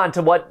move on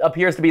to what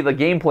appears to be the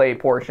gameplay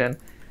portion.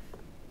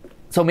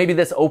 So maybe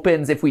this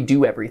opens if we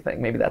do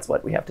everything. Maybe that's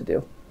what we have to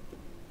do.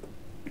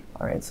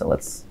 All right, so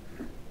let's...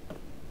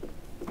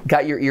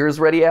 Got your ears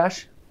ready,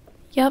 Ash?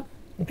 Yep.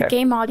 Okay.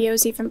 Game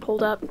audio's even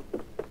pulled up.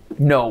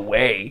 No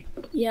way.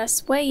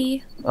 Yes,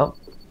 way. Oh,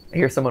 I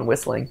hear someone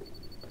whistling.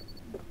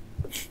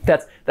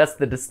 That's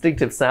the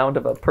distinctive sound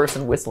of a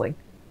person whistling.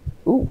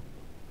 Ooh.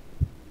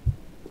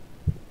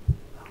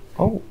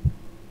 Oh.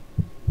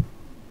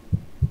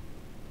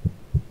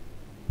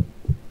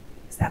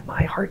 Is that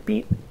my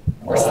heartbeat?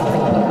 Or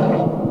something?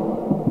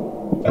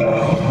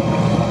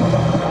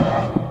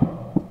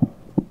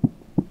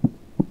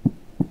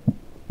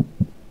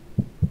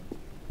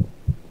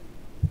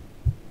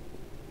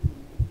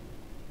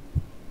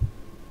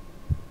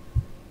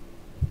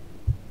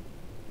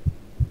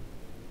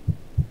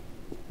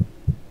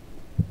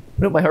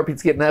 Nope, my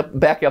heartbeat's getting up,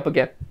 back up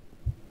again.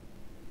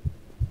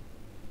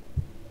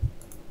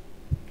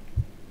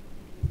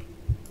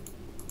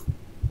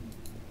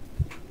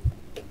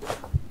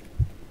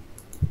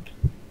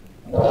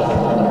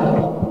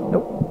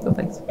 Nope, no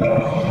thanks.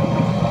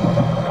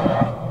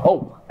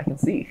 Oh, I can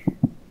see.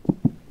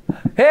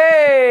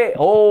 Hey!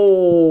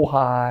 Oh,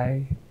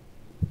 hi.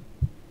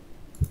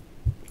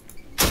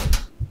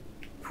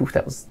 Ooh,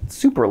 that was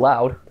super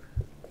loud.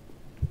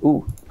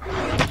 Ooh.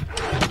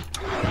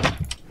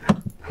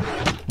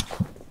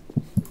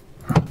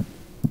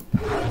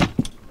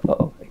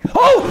 Uh-oh.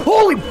 Oh!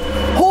 Holy!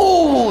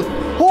 Holy!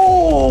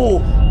 Oh!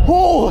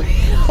 Holy!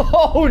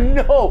 Oh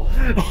no!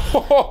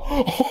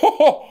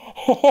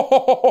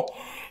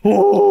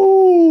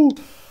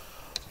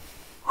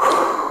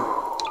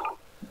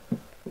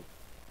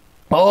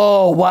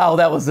 Oh wow,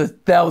 that was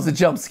a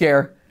jump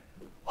scare.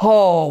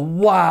 Oh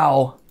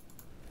wow.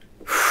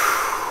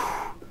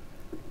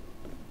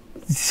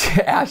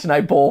 Ash and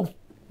I both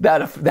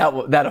that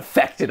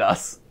affected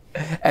us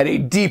at a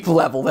deep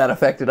level. That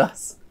affected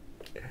us.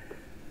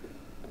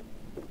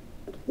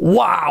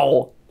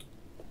 Wow.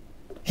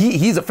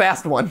 He's a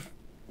fast one,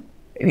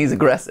 and he's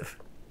aggressive.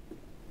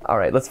 All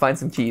right, let's find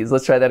some keys.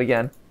 Let's try that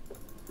again.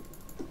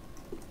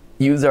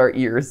 Use our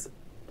ears.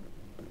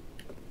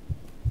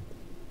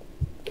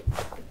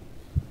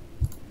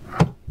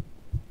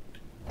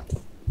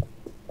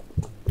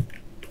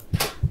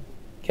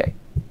 Okay.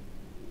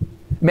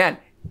 Man,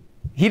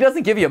 he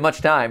doesn't give you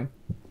much time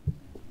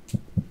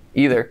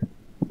either.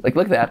 Like,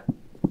 look at that.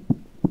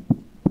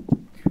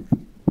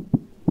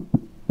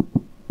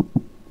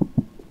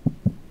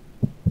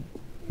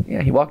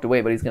 Yeah, he walked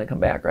away, but he's gonna come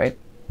back, right?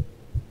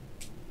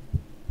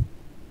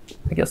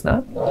 I guess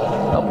not.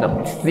 Oh,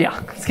 no. Yeah,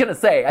 I was gonna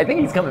say, I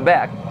think he's coming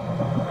back.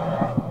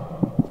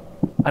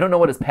 I don't know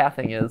what his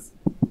pathing is.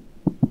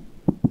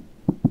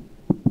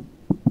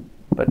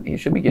 But he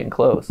should be getting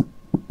close.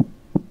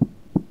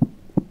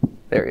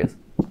 There he is.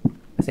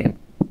 I see him.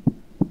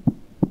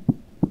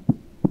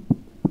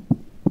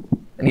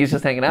 And he's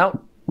just hanging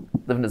out,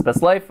 living his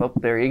best life. Oh,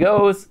 there he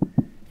goes.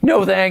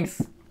 No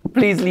thanks.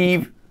 Please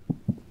leave.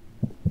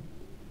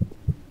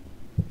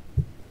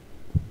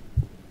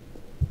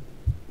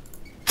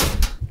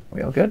 Are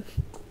we all good?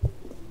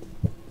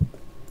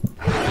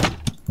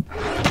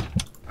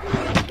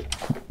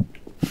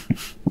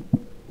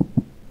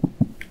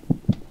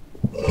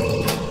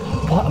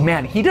 Oh,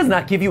 man, he does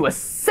not give you a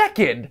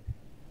second.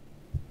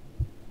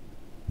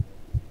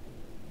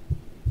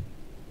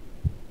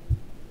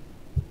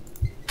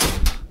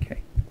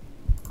 Okay.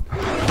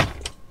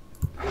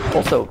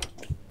 Also,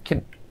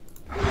 can...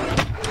 Oh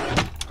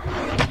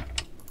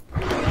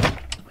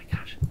my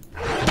gosh.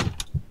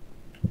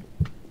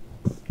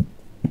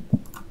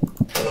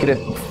 Get it.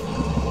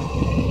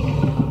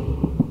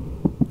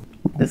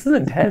 This is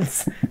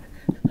intense.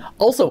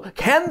 Also,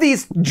 can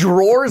these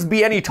drawers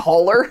be any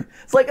taller?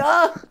 It's like,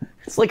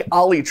 it's like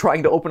Ollie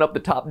trying to open up the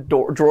top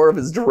drawer of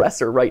his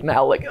dresser right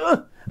now. Like,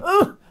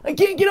 I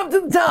can't get up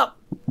to the top.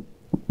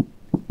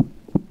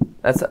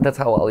 That's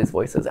how Ollie's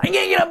voice is. I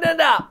can't get up to the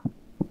top.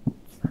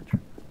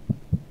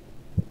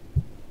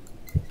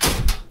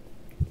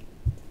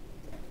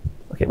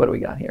 Okay, what do we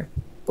got here?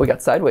 We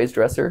got sideways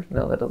dresser.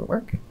 No, that doesn't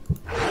work.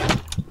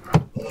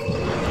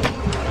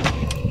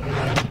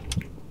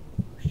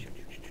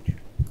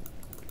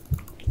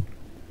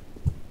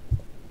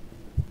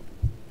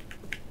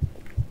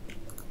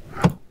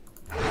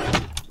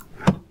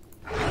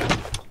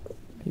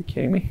 Are you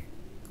kidding me?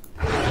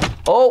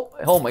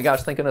 Oh my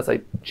gosh, thank goodness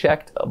I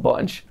checked a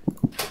bunch.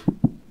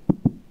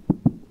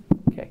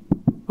 Okay.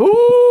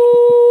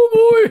 Oh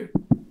boy!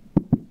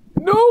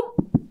 Nope!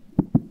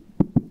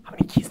 How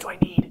many keys do I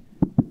need?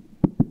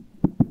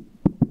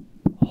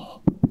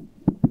 Oh.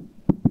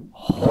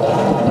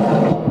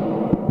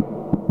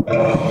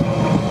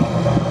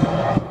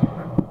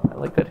 I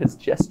like that his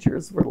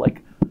gestures were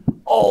like,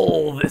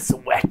 all this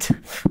wet.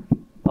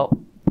 Oh,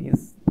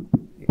 he's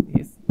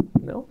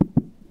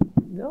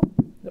no,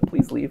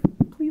 please leave.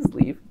 Please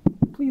leave.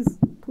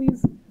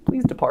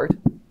 Please depart.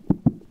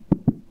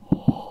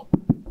 Oh.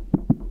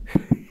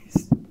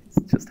 He's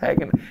just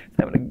having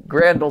a great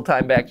grand old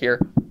time back here.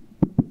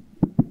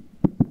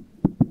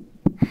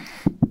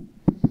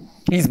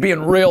 He's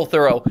being real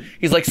thorough.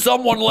 He's like,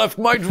 someone left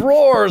my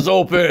drawers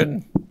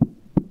open.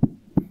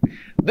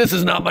 This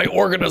is not my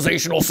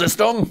organizational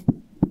system.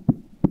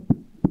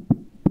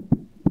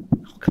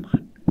 Oh, come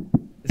on.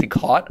 Is he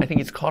caught? I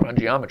think he's caught on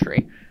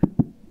geometry.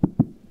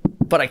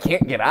 But I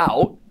can't get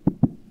out.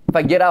 If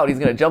I get out, he's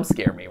gonna jump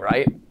scare me,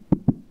 right?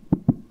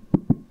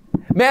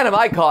 Man, am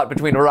I caught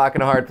between a rock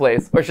and a hard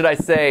place. Or should I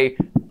say,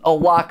 a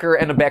locker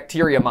and a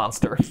bacteria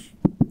monster.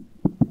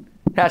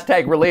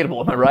 Hashtag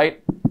relatable, am I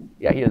right?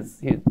 Yeah, he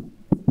is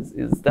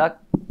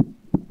stuck.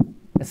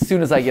 As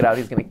soon as I get out,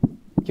 he's gonna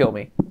kill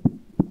me.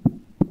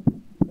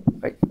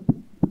 Right.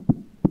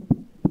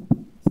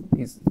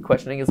 He's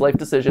questioning his life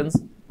decisions.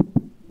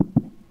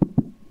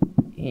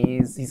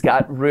 He's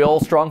got real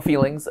strong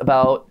feelings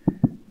about,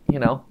 you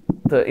know,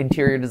 the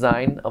interior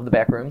design of the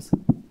back rooms.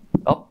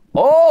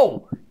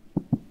 Oh!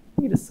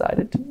 He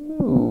decided to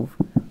move.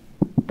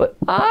 But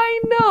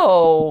I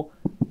know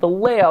the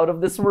layout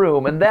of this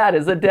room, and that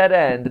is a dead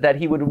end that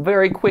he would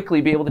very quickly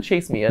be able to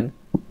chase me in.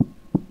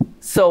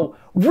 So,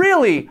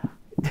 really...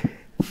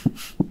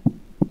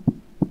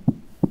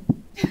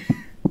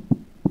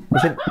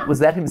 Was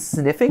that him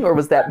sniffing, or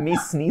was that me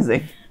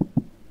sneezing?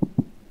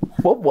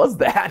 What was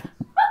that?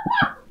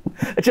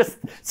 Just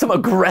some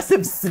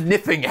aggressive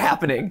sniffing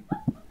happening.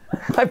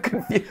 I'm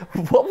confused.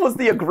 What was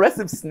the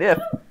aggressive sniff?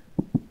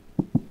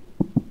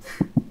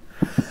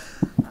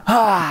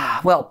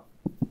 Well.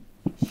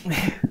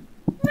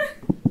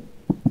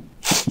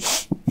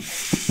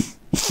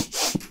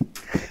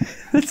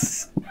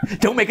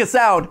 Don't make a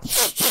sound.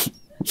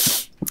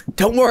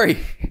 Don't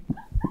worry.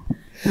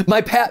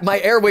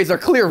 My airways are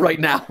clear right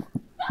now.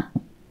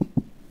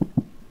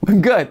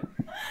 I'm good.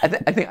 I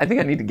think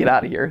I need to get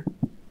out of here.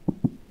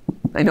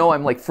 I know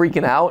I'm like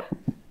freaking out,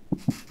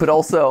 but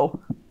also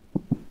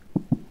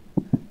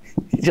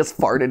he just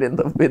farted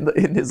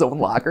in his own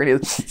locker, and he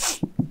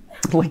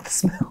like the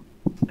smell.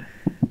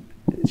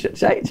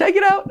 Should I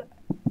get out?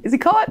 Is he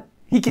caught?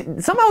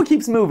 Somehow he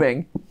keeps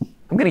moving.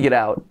 I'm gonna get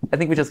out. I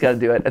think we just gotta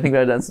do it. I think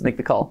we gotta make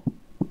the call.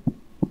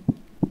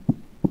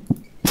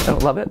 I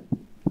don't love it.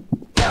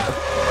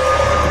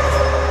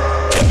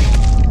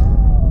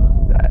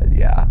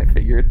 Yeah, I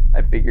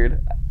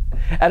figured.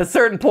 At a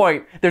certain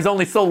point, there's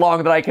only so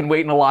long that I can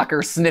wait in a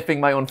locker sniffing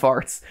my own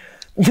farts.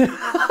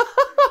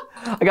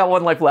 I got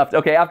one life left.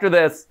 Okay, after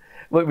this,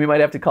 we might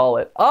have to call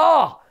it.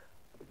 Oh!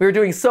 We were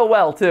doing so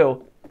well,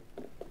 too.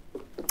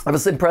 I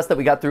was impressed that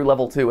we got through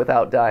level 2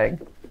 without dying.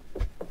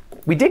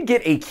 We did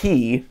get a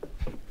key.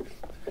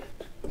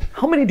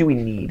 How many do we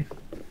need?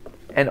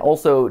 And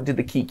also, did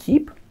the key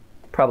keep?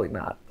 Probably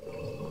not.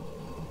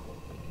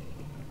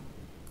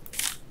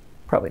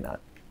 Probably not.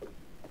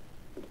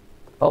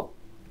 Oh.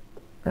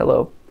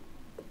 Hello.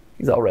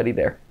 He's already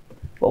there.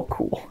 Well,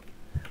 cool.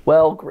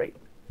 Well, great.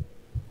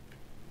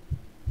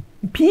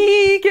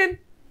 Peeking!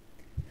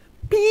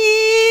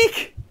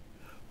 Peek!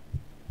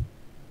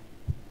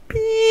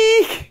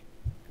 Peek!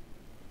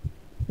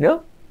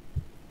 No?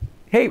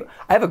 Hey,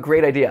 I have a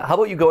great idea. How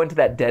about you go into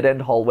that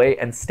dead-end hallway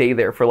and stay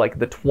there for like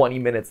the 20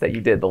 minutes that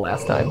you did the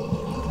last time?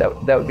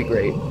 That would be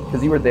great,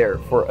 because you were there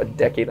for a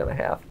decade and a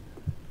half.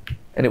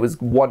 And it was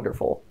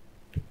wonderful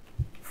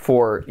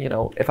for, you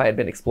know, if I had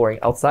been exploring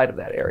outside of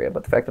that area,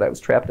 but the fact that I was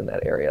trapped in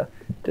that area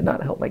did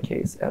not help my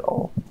case at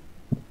all.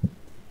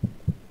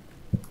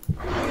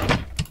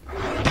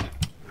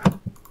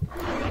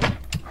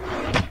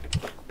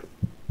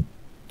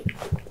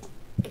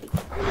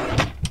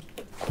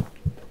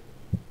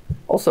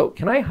 Also,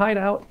 can I hide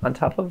out on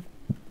top of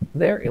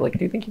there? Like,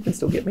 do you think you can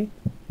still get me?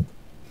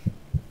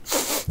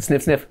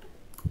 Sniff, sniff.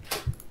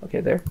 Okay,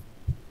 there.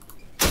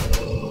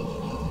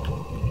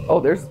 Oh,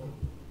 there's...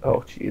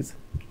 Oh, jeez.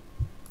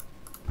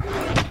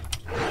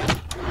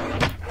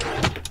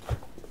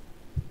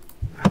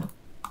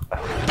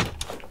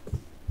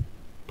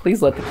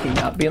 Please let the key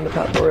not be in the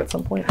top door at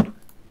some point.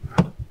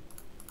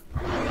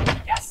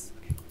 Yes.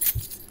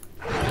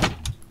 Okay.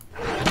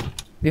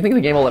 Do you think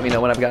the game will let me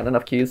know when I've gotten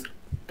enough keys?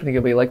 I think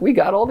it'll be like, we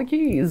got all the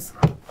keys.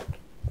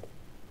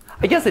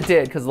 I guess it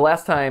did, because the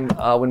last time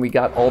when we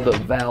got all the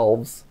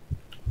valves,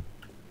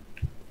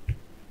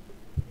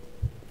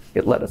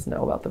 it let us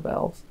know about the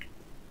valves.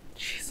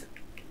 Jeez,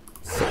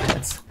 so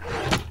tense.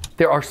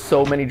 There are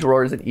so many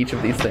drawers in each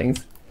of these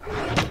things.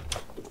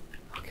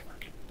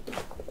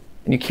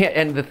 And you can't,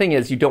 and the thing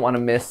is, you don't want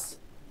to miss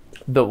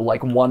the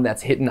like one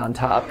that's hidden on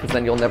top, because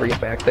then you'll never get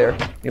back there.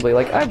 You'll be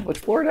like, I've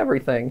explored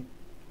everything.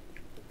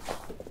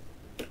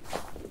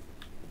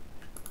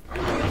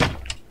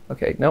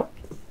 Okay, nope.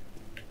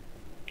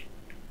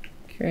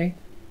 Okay.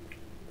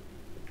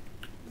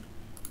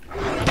 I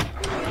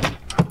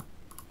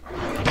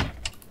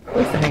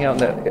like to hang out in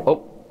that.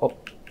 Oh, oh.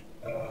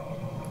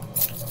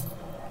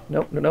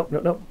 Nope, no, nope,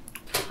 nope, nope.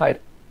 Hide.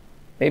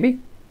 Maybe?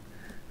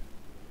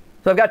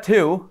 So I've got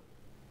 2.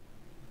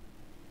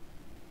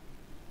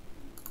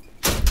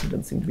 It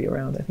doesn't seem to be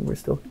around. I think we're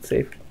still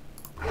safe.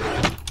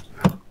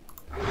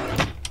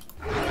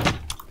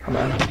 Come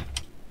on.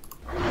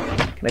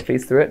 Can I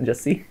phase through it and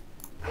just see?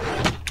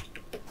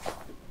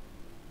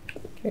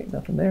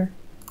 Nothing there.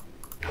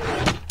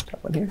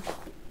 Top one here.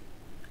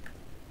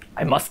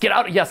 I must get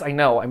out. Yes, I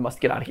know. I must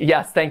get out of here.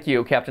 Yes, thank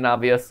you, Captain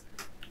Obvious.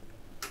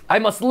 I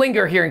must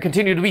linger here and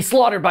continue to be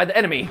slaughtered by the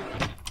enemy.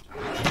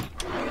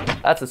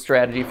 That's a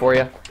strategy for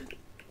you.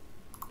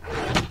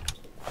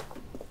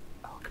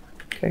 Oh, come on.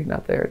 Okay,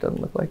 not there. It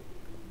doesn't look like.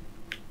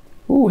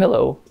 Ooh,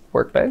 hello.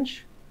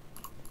 Workbench.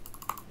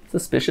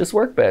 Suspicious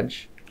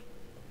workbench.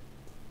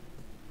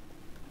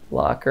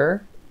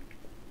 Locker.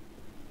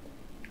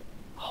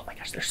 Oh my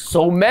gosh, there's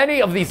so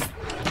many of these.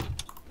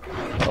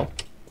 Oh. Are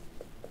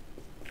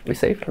we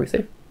safe? Are we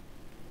safe?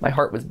 My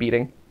heart was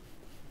beating.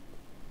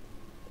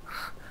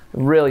 I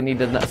really need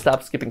to not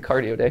stop skipping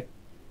cardio day.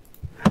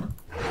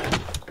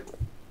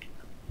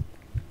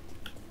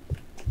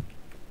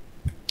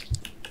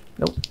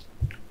 Nope.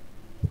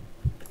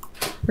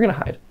 We're gonna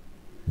hide.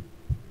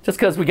 Just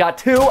because we got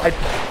two,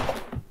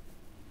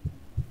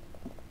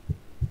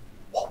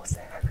 What was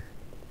that?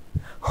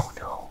 Oh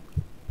no.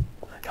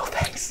 No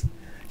thanks.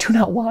 Do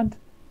not want.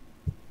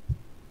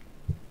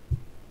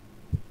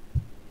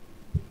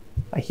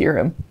 I hear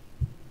him.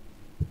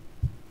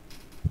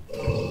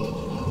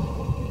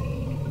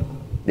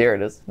 There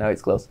it is. Now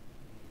he's close.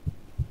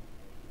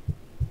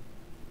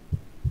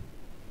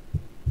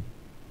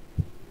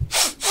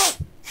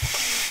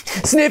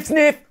 Sniff,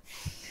 sniff!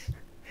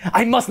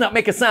 I must not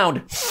make a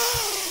sound.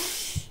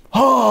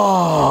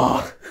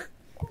 Oh!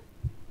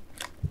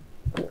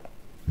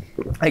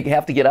 I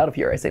have to get out of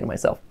here, I say to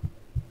myself.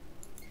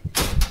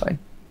 Fine.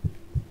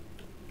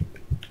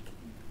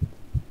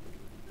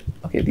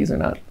 Okay, these are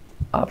not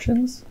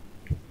options.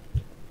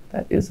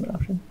 That is an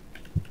option.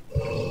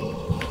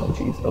 Oh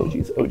geez, oh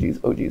geez, oh geez,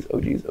 oh geez, oh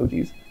geez, oh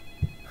geez.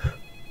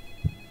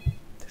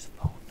 There's a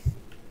phone.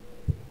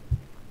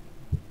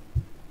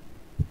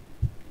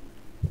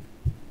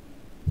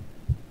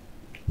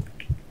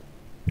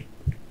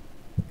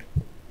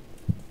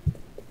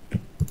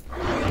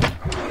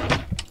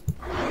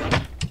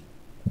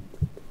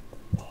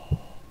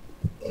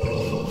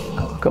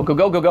 Go, go,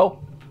 go, go, go.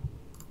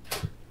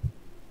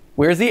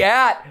 Where's he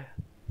at?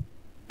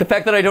 The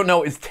fact that I don't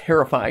know is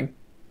terrifying.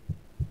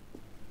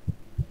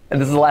 And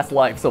this is the last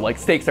life, so like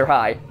stakes are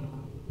high.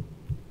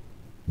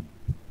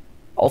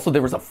 Also,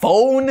 there was a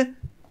phone.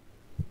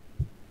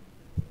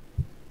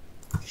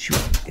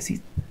 Shoot, is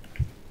he?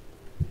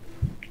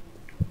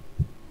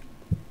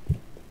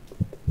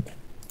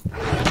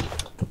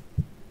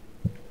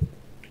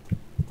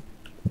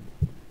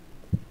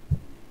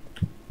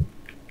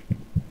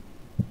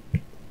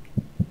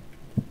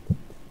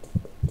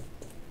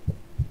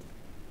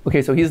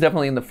 Okay, so he's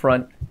definitely in the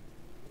front.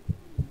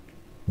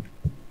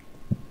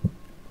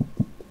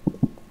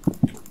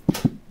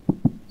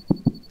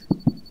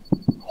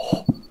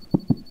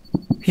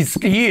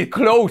 He is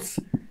close.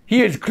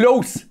 He is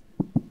close.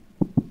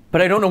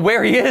 But I don't know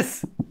where he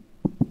is.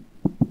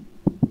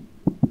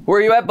 Where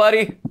are you at,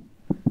 buddy?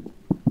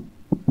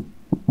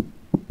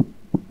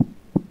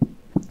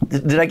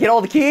 Did I get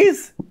all the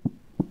keys?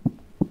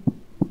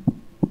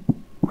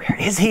 Where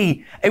is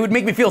he? It would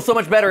make me feel so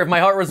much better if my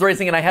heart was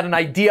racing and I had an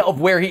idea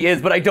of where he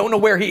is, but I don't know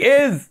where he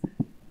is.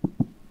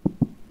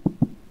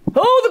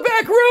 Oh, the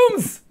back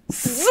rooms!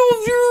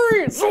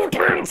 So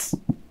tense!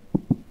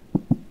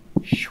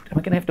 Shoot, am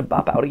I gonna have to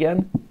bop out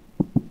again?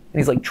 And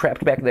he's like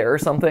trapped back there or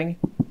something?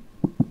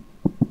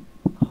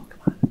 Oh, come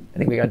on. I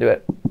think we gotta do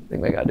it. I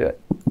think we gotta do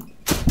it.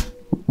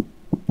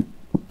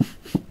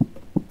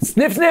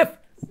 Sniff, sniff!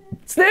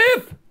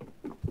 Sniff!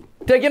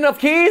 Did I get enough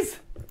keys?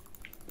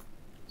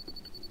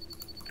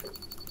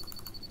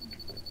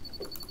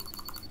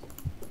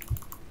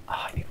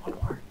 Oh, I need one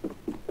more.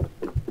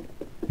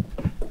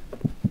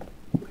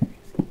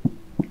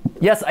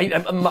 Yes, I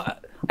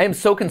am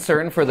so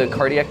concerned for the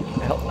cardiac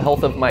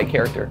health of my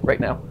character right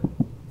now.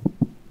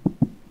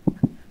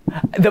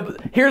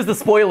 Here's the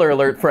spoiler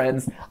alert,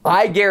 friends.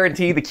 I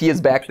guarantee the key is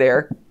back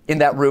there in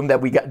that room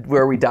that we got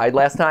where we died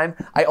last time.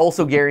 I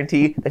also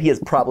guarantee that he is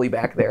probably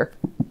back there.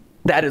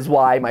 That is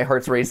why my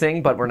heart's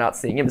racing, but we're not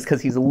seeing him. It's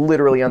because he's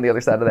literally on the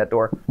other side of that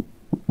door.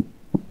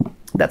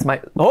 That's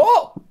my...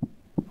 Oh!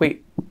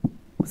 Wait.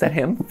 Was that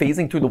him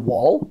phasing through the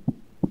wall?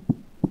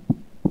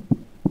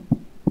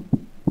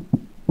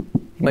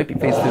 He might be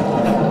phased through...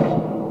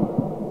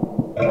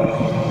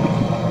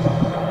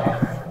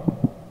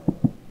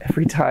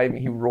 Every time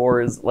he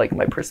roars, like,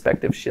 my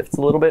perspective shifts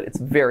a little bit. It's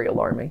very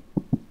alarming.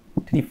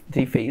 Did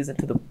he phase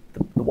into the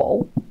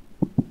wall?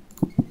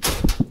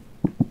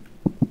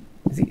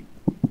 Is he...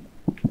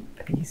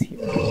 I think he's here.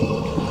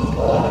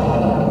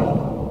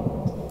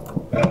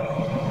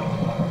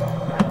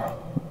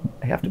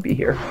 I have to be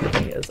here. The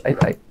thing is, I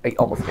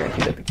almost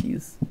guarantee that the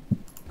keys...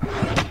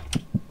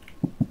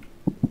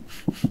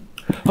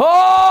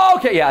 Oh,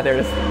 okay, yeah, there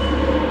it is.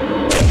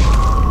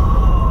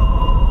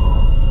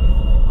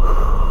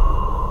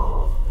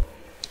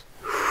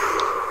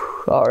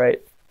 All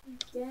right.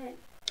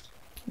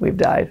 We've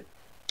died.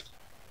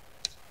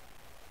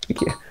 We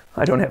can't.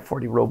 I don't have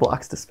 40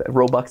 Robux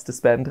to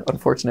spend,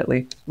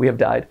 unfortunately. We have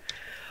died.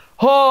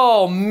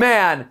 Oh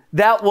man,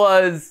 that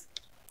was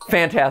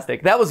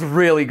Fantastic. That was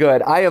really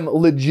good. I am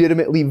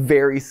legitimately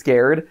very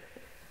scared.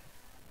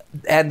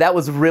 And that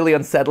was really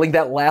unsettling.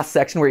 That last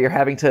section where you're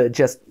having to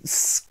just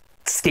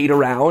skate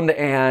around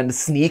and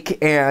sneak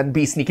and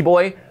be sneaky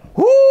boy.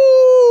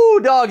 Woo,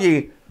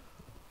 doggy.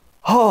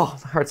 Oh,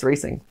 my heart's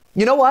racing.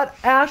 You know what,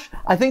 Ash?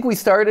 I think we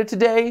started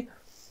today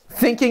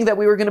thinking that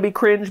we were going to be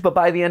cringe, but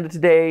by the end of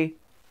today,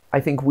 I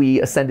think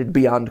we ascended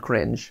beyond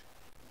cringe.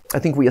 I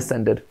think we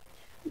ascended.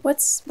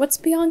 What's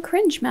beyond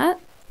cringe, Matt?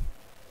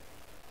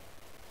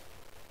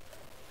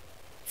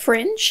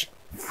 Fringe?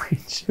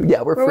 Fringe.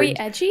 Yeah, we're Were fringe.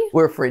 we edgy?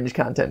 We're fringe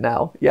content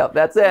now. Yep,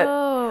 that's it.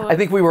 Oh. I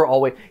think we were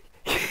always...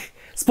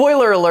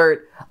 Spoiler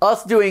alert,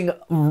 us doing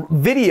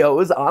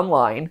videos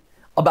online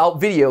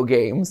about video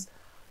games,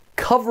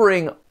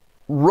 covering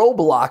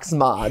Roblox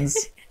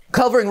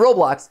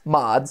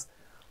mods,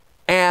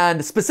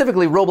 and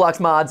specifically Roblox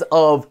mods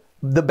of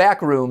the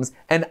Backrooms,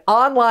 an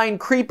online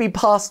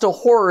creepypasta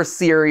horror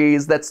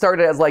series that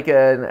started as like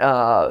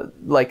a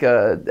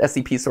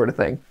SCP sort of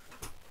thing.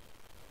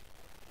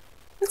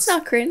 That's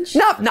not cringe.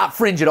 Not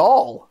fringe at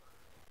all.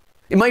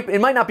 It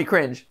might not be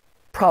cringe.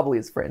 Probably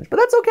is fringe, but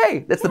that's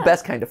okay. That's the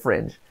best kind of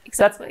fringe.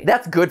 Exactly.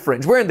 That's good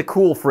fringe. We're in the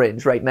cool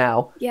fringe right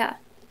now. Yeah.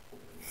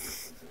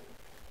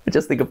 I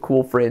just think of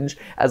cool fringe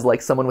as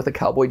like someone with a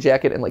cowboy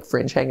jacket and like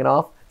fringe hanging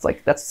off. It's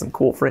like, that's some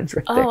cool fringe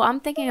right there. Oh, I'm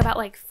thinking about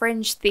like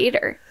fringe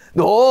theater.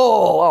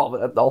 Oh,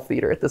 all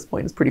theater at this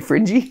point is pretty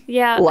fringy.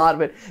 Yeah. A lot of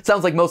it.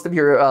 Sounds like most of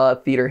your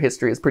theater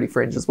history is pretty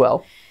fringe as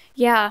well.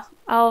 Yeah.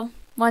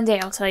 One day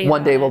I'll tell you.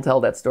 One day we'll tell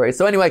that story.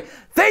 So anyway,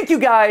 thank you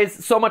guys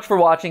so much for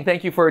watching.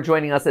 Thank you for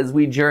joining us as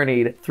we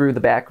journeyed through the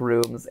back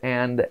rooms.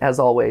 And as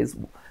always,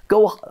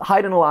 go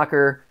hide in a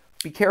locker.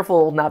 Be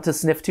careful not to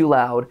sniff too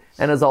loud.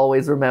 And as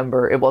always,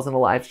 remember, it wasn't a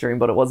live stream,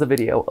 but it was a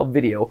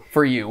video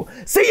for you.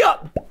 See ya!